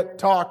inappropriate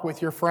talk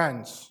with your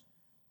friends?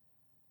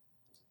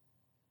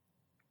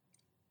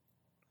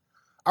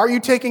 Are you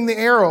taking the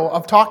arrow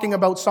of talking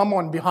about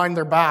someone behind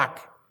their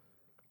back?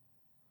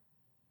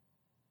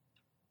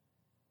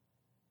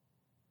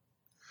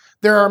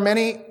 There are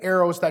many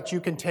arrows that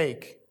you can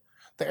take.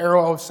 The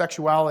arrow of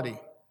sexuality,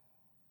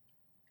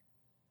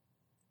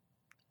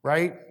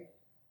 right?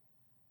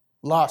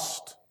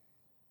 Lust,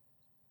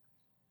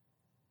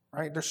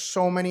 right? There's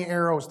so many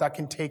arrows that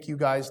can take you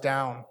guys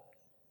down.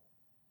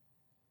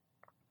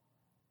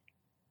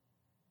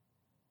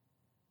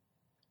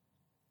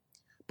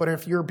 But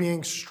if you're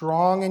being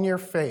strong in your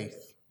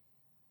faith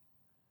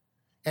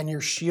and your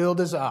shield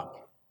is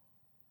up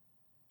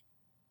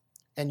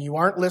and you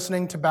aren't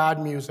listening to bad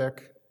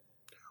music,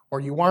 or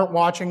you aren't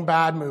watching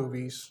bad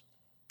movies,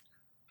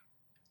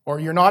 or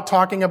you're not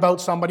talking about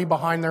somebody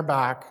behind their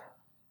back,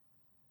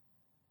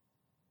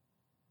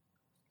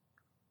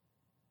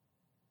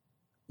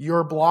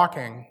 you're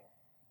blocking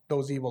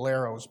those evil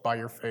arrows by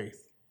your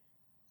faith.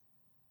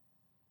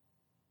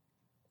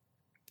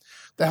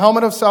 The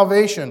helmet of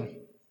salvation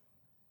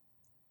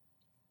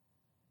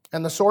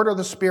and the sword of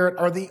the Spirit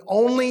are the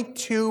only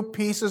two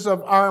pieces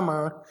of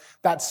armor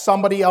that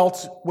somebody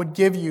else would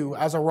give you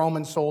as a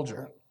Roman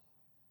soldier.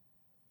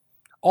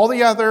 All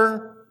the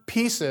other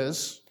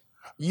pieces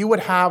you would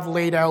have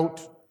laid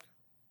out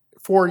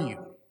for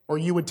you, or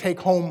you would take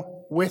home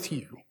with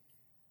you.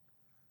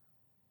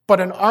 But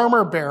an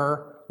armor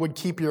bearer would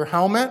keep your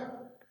helmet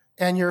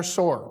and your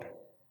sword.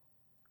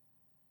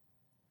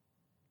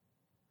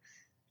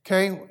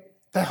 Okay?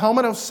 The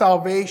helmet of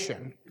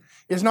salvation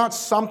is not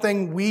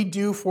something we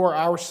do for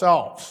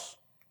ourselves,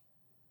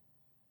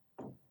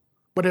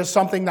 but is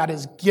something that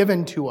is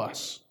given to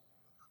us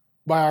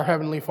by our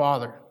Heavenly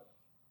Father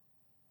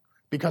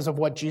because of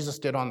what Jesus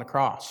did on the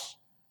cross.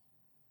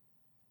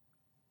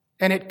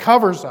 And it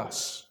covers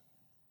us,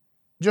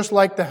 just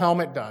like the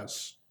helmet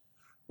does,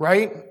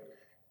 right?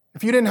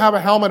 If you didn't have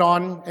a helmet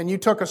on and you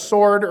took a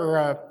sword or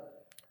a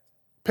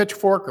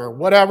pitchfork or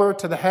whatever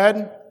to the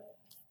head,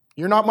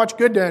 you're not much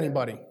good to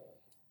anybody.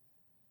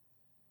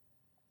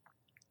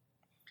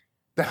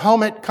 The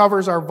helmet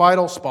covers our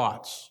vital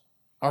spots,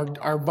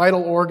 our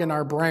vital organ,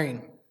 our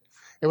brain.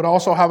 It would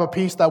also have a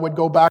piece that would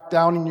go back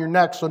down in your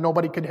neck so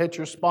nobody could hit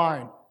your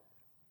spine.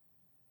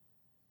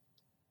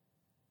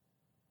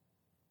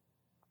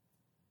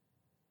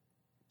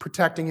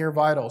 Protecting your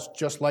vitals,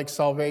 just like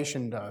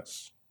salvation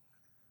does.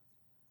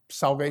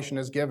 Salvation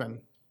is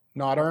given,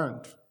 not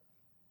earned.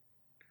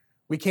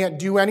 We can't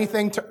do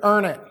anything to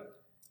earn it.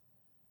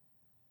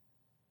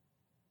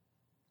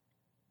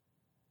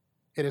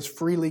 It is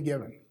freely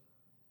given,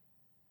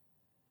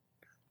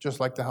 just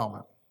like the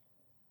helmet.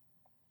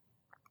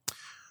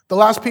 The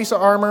last piece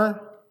of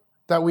armor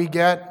that we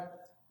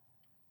get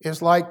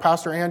is like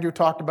Pastor Andrew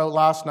talked about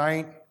last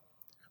night,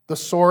 the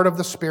sword of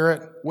the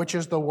Spirit, which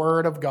is the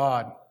Word of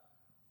God.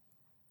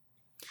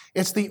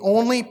 It's the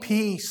only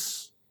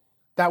piece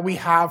that we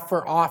have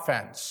for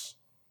offense.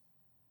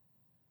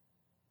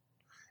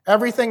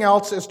 Everything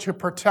else is to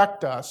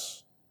protect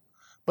us,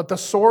 but the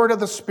sword of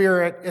the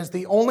Spirit is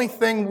the only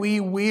thing we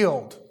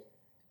wield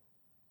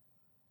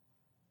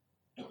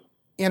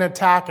in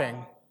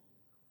attacking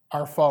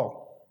our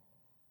foe.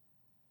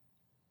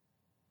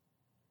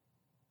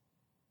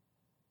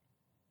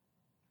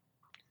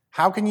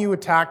 How can you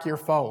attack your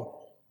foe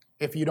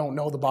if you don't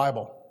know the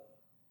Bible?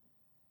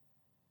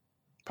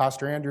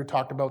 Pastor Andrew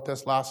talked about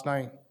this last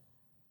night,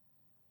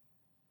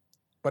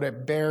 but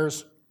it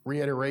bears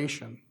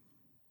reiteration.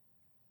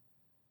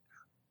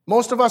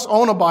 Most of us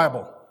own a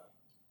Bible,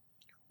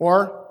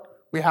 or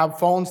we have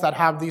phones that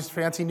have these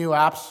fancy new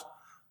apps,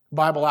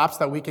 Bible apps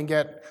that we can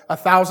get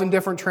 1,000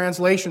 different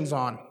translations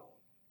on.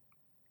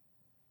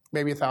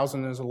 Maybe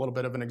 1,000 is a little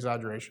bit of an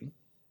exaggeration.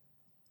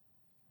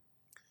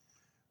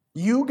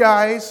 You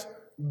guys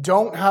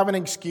don't have an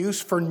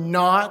excuse for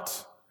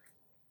not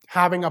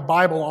having a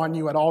Bible on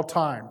you at all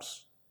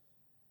times.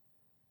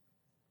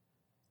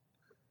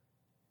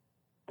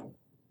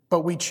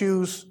 But we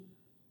choose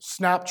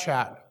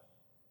Snapchat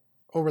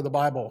over the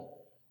Bible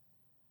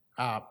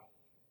app.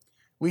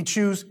 We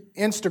choose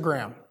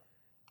Instagram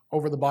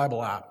over the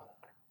Bible app.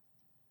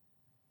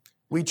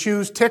 We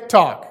choose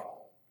TikTok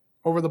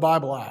over the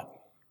Bible app.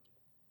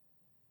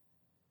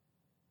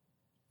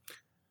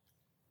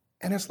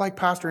 And it's like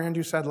Pastor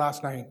Andrew said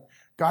last night.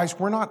 Guys,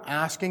 we're not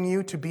asking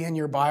you to be in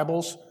your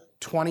Bibles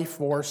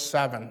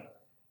 24/7.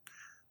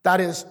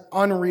 That is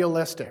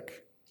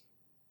unrealistic.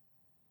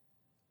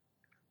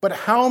 But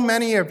how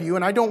many of you,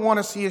 and I don't want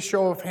to see a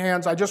show of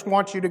hands, I just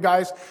want you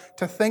guys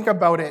to think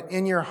about it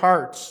in your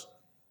hearts.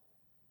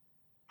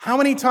 How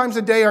many times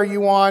a day are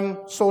you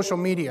on social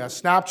media?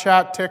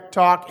 Snapchat,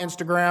 TikTok,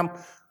 Instagram?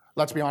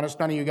 Let's be honest,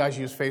 none of you guys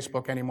use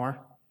Facebook anymore.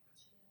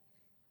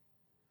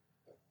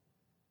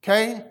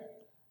 Okay?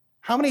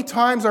 How many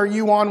times are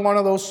you on one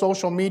of those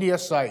social media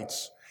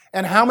sites?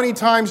 And how many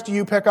times do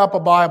you pick up a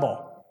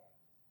Bible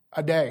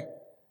a day?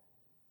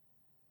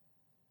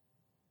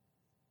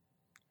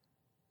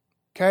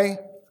 Okay?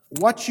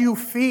 What you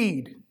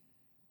feed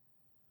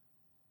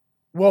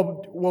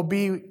will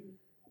be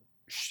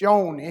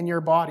shown in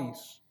your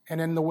bodies and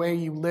in the way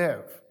you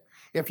live.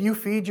 If you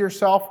feed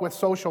yourself with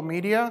social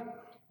media,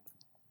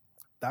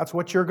 that's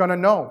what you're going to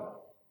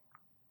know.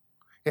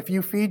 If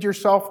you feed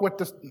yourself with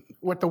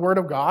the Word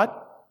of God,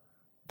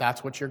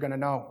 that's what you're going to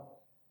know.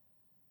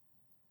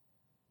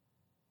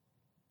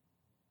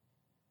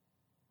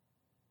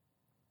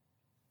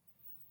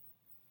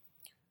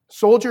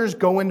 Soldiers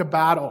go into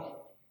battle,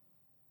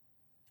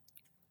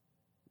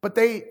 but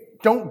they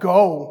don't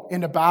go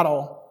into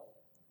battle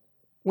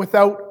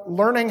without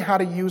learning how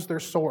to use their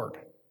sword.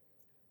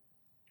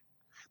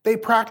 They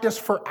practice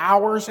for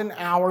hours and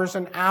hours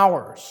and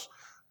hours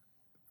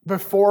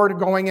before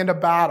going into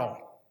battle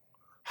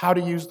how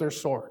to use their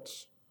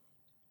swords.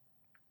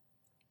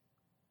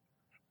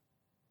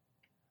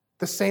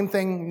 The same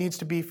thing needs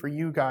to be for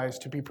you guys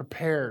to be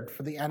prepared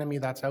for the enemy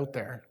that's out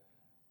there.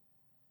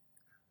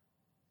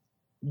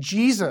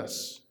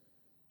 Jesus,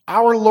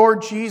 our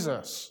Lord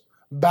Jesus,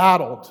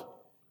 battled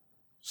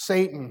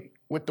Satan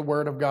with the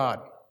Word of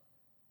God.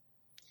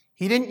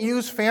 He didn't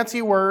use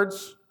fancy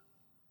words.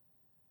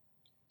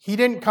 He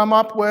didn't come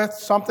up with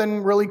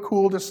something really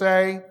cool to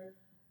say.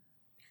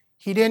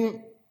 He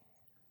didn't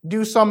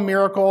do some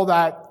miracle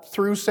that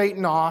threw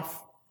Satan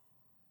off.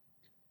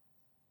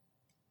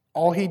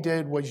 All he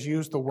did was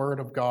use the Word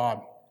of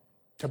God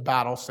to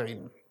battle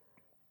Satan.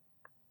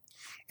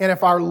 And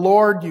if our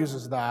Lord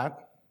uses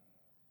that,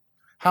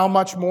 how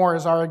much more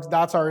is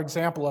that's our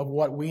example of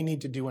what we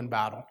need to do in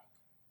battle.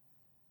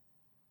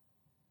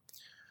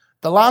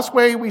 The last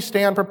way we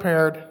stand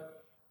prepared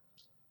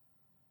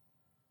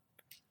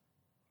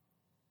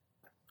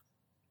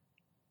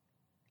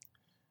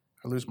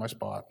I lose my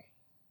spot.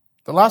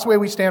 The last way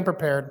we stand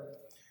prepared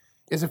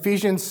is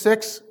Ephesians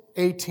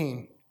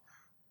 6:18.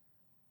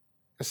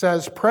 It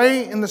says,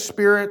 "Pray in the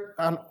Spirit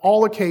on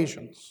all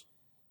occasions,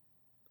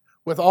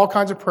 with all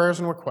kinds of prayers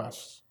and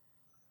requests.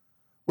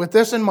 With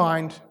this in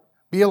mind,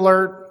 be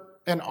alert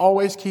and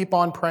always keep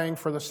on praying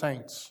for the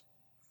saints."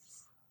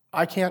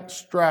 I can't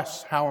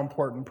stress how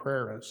important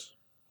prayer is.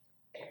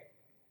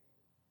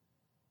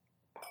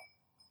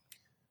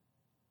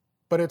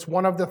 But it's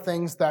one of the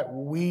things that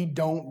we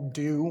don't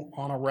do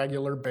on a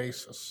regular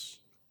basis.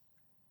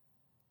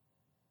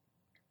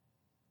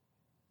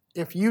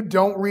 If you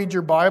don't read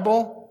your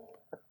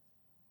Bible,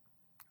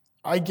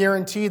 I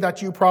guarantee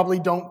that you probably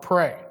don't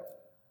pray.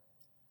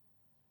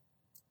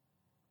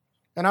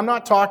 And I'm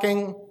not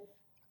talking,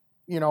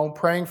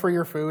 praying for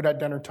your food at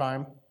dinner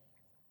time.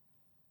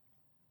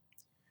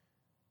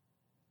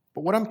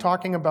 But what I'm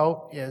talking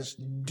about is,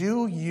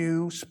 do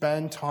you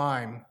spend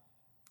time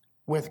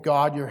with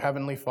God, your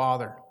Heavenly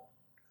Father?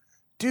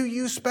 Do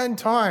you spend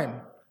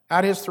time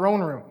at His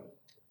throne room,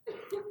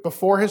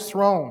 before His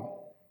throne?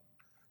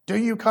 Do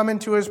you come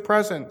into His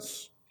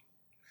presence?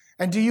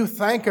 And do you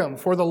thank Him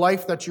for the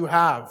life that you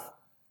have?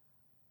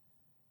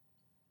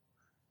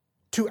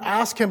 To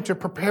ask Him to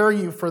prepare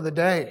you for the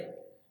day,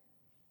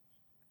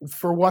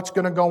 for what's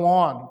going to go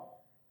on,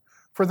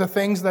 for the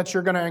things that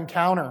you're going to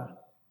encounter.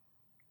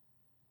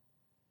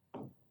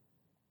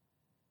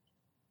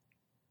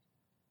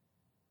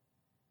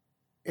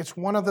 It's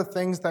one of the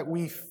things that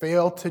we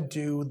fail to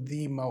do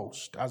the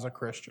most as a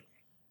Christian.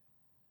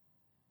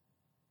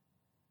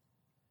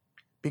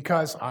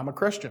 Because I'm a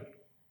Christian.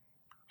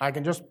 I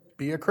can just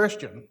be a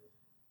Christian.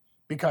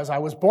 Because I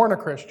was born a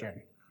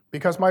Christian.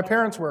 Because my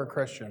parents were a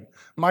Christian.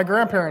 My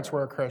grandparents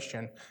were a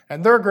Christian.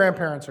 And their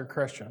grandparents are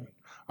Christian.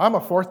 I'm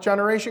a fourth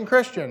generation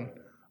Christian.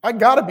 I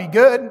gotta be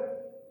good.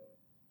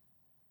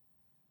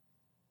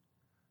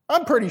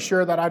 I'm pretty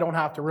sure that I don't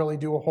have to really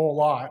do a whole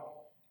lot.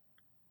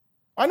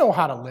 I know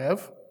how to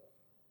live.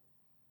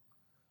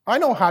 I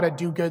know how to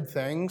do good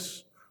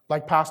things.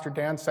 Like Pastor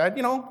Dan said,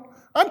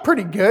 I'm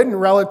pretty good in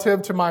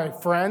relative to my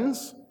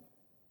friends.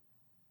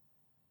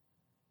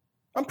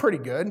 I'm pretty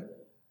good.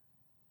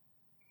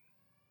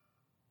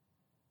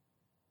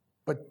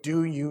 But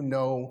do you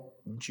know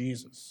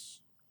Jesus?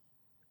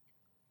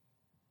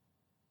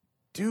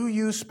 Do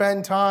you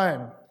spend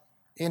time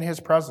in his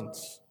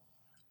presence?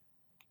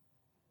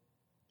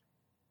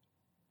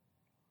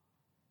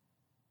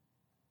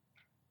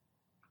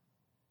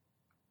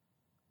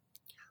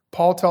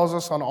 Paul tells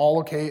us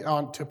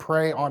to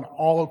pray on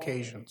all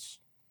occasions.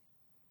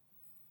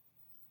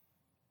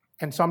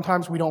 And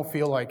sometimes we don't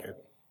feel like it.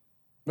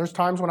 There's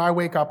times when I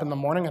wake up in the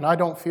morning and I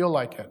don't feel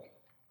like it.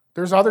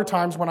 There's other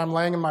times when I'm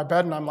laying in my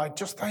bed and I'm like,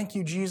 just thank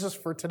you, Jesus,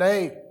 for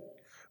today.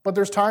 But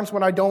there's times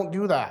when I don't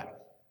do that.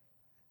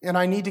 And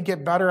I need to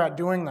get better at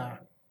doing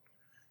that.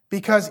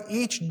 Because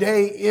each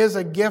day is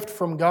a gift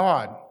from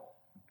God.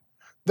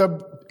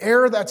 The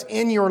air that's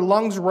in your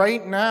lungs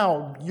right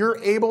now, you're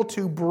able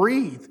to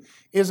breathe,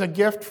 is a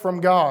gift from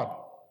God.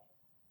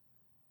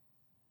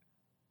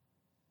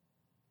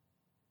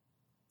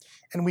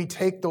 And we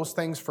take those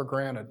things for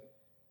granted.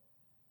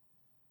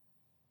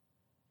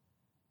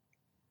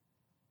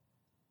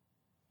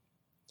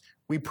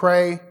 We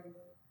pray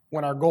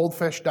when our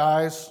goldfish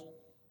dies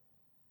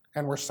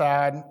and we're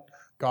sad,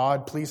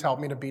 God, please help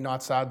me to be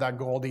not sad that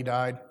Goldie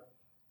died.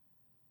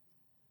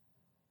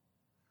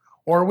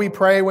 Or we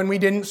pray when we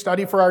didn't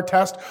study for our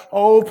test,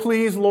 oh,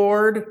 please,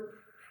 Lord,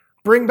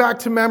 bring back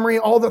to memory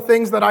all the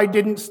things that I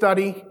didn't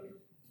study.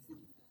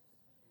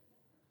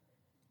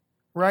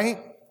 Right?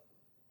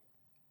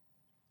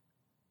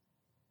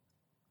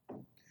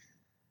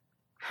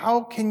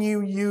 How can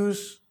you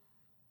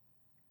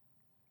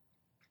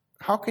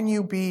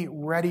be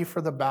ready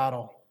for the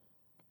battle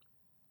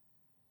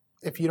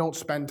if you don't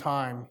spend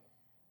time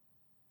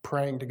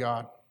praying to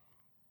God?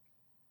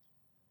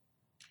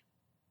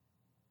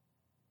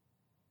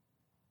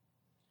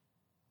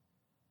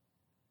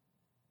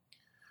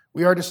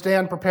 We are to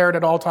stand prepared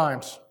at all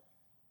times.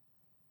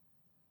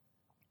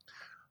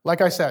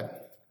 Like I said,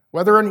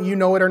 whether you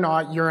know it or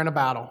not, you're in a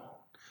battle.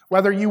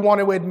 Whether you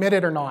want to admit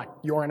it or not,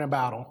 you're in a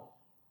battle.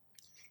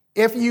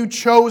 If you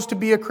chose to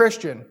be a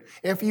Christian,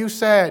 if you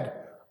said,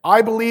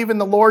 I believe in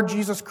the Lord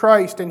Jesus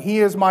Christ and he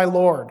is my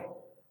Lord,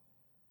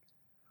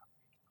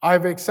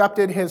 I've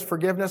accepted his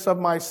forgiveness of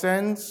my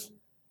sins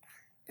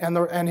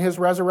and his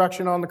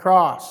resurrection on the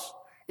cross.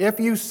 If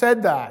you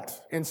said that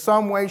in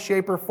some way,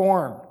 shape, or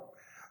form,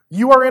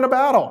 you are in a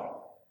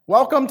battle.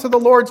 Welcome to the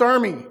Lord's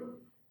army.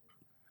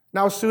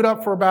 Now suit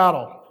up for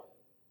battle.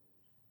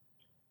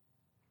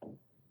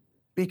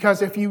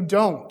 Because if you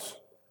don't,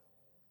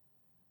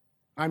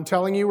 I'm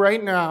telling you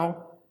right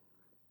now,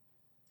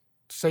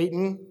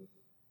 Satan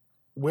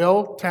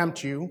will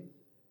tempt you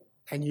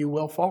and you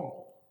will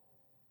fall.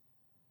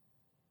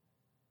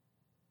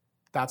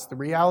 That's the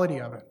reality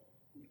of it.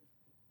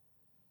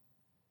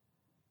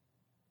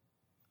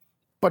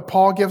 But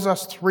Paul gives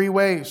us 3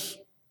 ways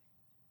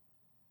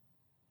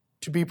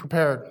to be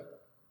prepared.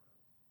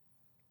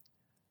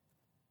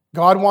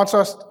 God wants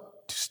us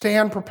to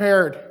stand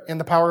prepared in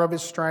the power of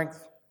his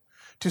strength,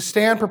 to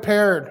stand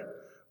prepared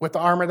with the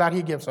armor that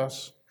he gives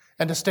us,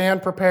 and to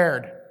stand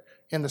prepared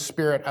in the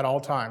Spirit at all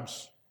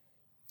times.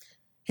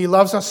 He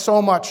loves us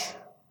so much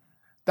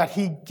that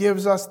he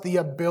gives us the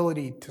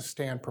ability to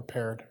stand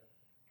prepared.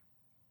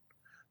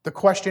 The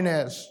question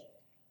is,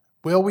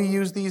 will we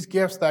use these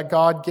gifts that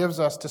God gives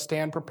us to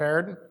stand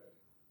prepared?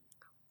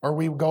 Or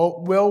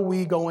will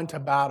we go into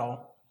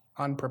battle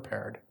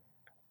unprepared?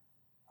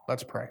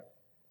 Let's pray.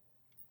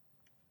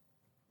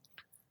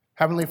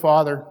 Heavenly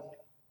Father,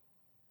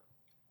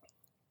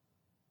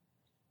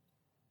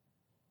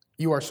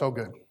 you are so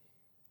good.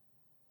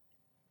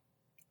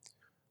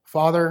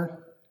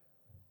 Father,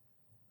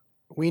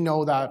 we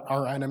know that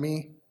our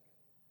enemy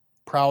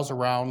prowls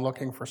around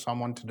looking for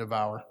someone to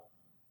devour.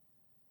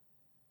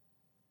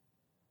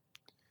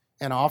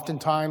 And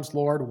oftentimes,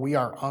 Lord, we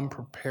are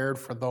unprepared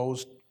for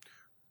those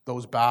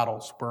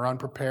battles. We're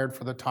unprepared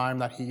for the time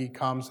that he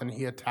comes and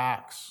he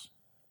attacks.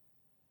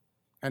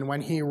 And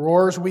when he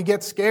roars, we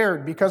get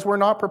scared because we're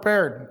not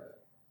prepared.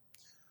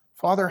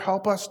 Father,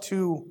 help us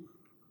to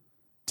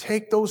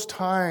take those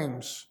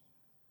times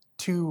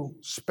to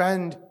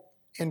spend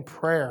in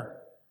prayer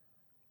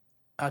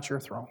at your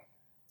throne.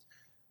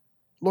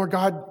 Lord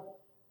God,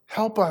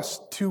 help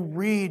us to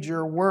read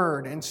your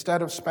word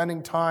instead of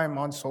spending time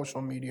on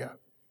social media.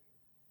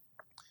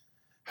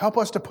 Help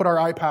us to put our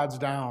iPads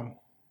down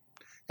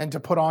and to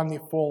put on the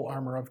full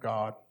armor of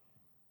God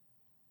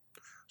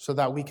so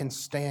that we can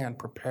stand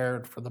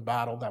prepared for the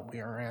battle that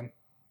we are in.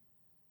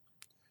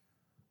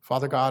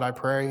 Father God, I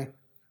pray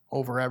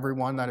over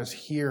everyone that is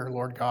here,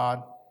 Lord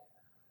God,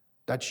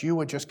 that you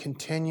would just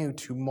continue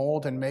to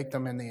mold and make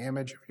them in the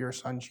image of your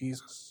Son,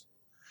 Jesus,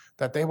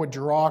 that they would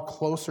draw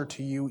closer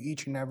to you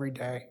each and every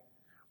day,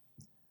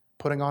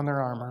 putting on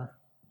their armor,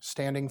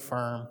 standing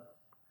firm,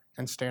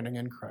 and standing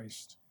in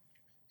Christ.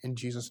 In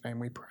Jesus' name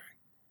we pray.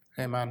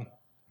 Amen.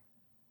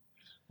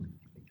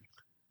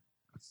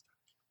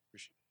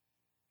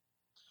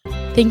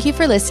 Thank you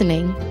for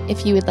listening.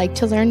 If you would like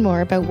to learn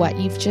more about what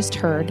you've just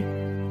heard,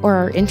 or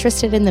are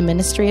interested in the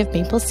ministry of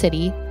Maple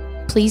City,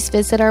 please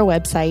visit our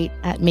website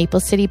at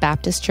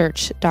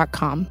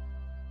maplecitybaptistchurch.com.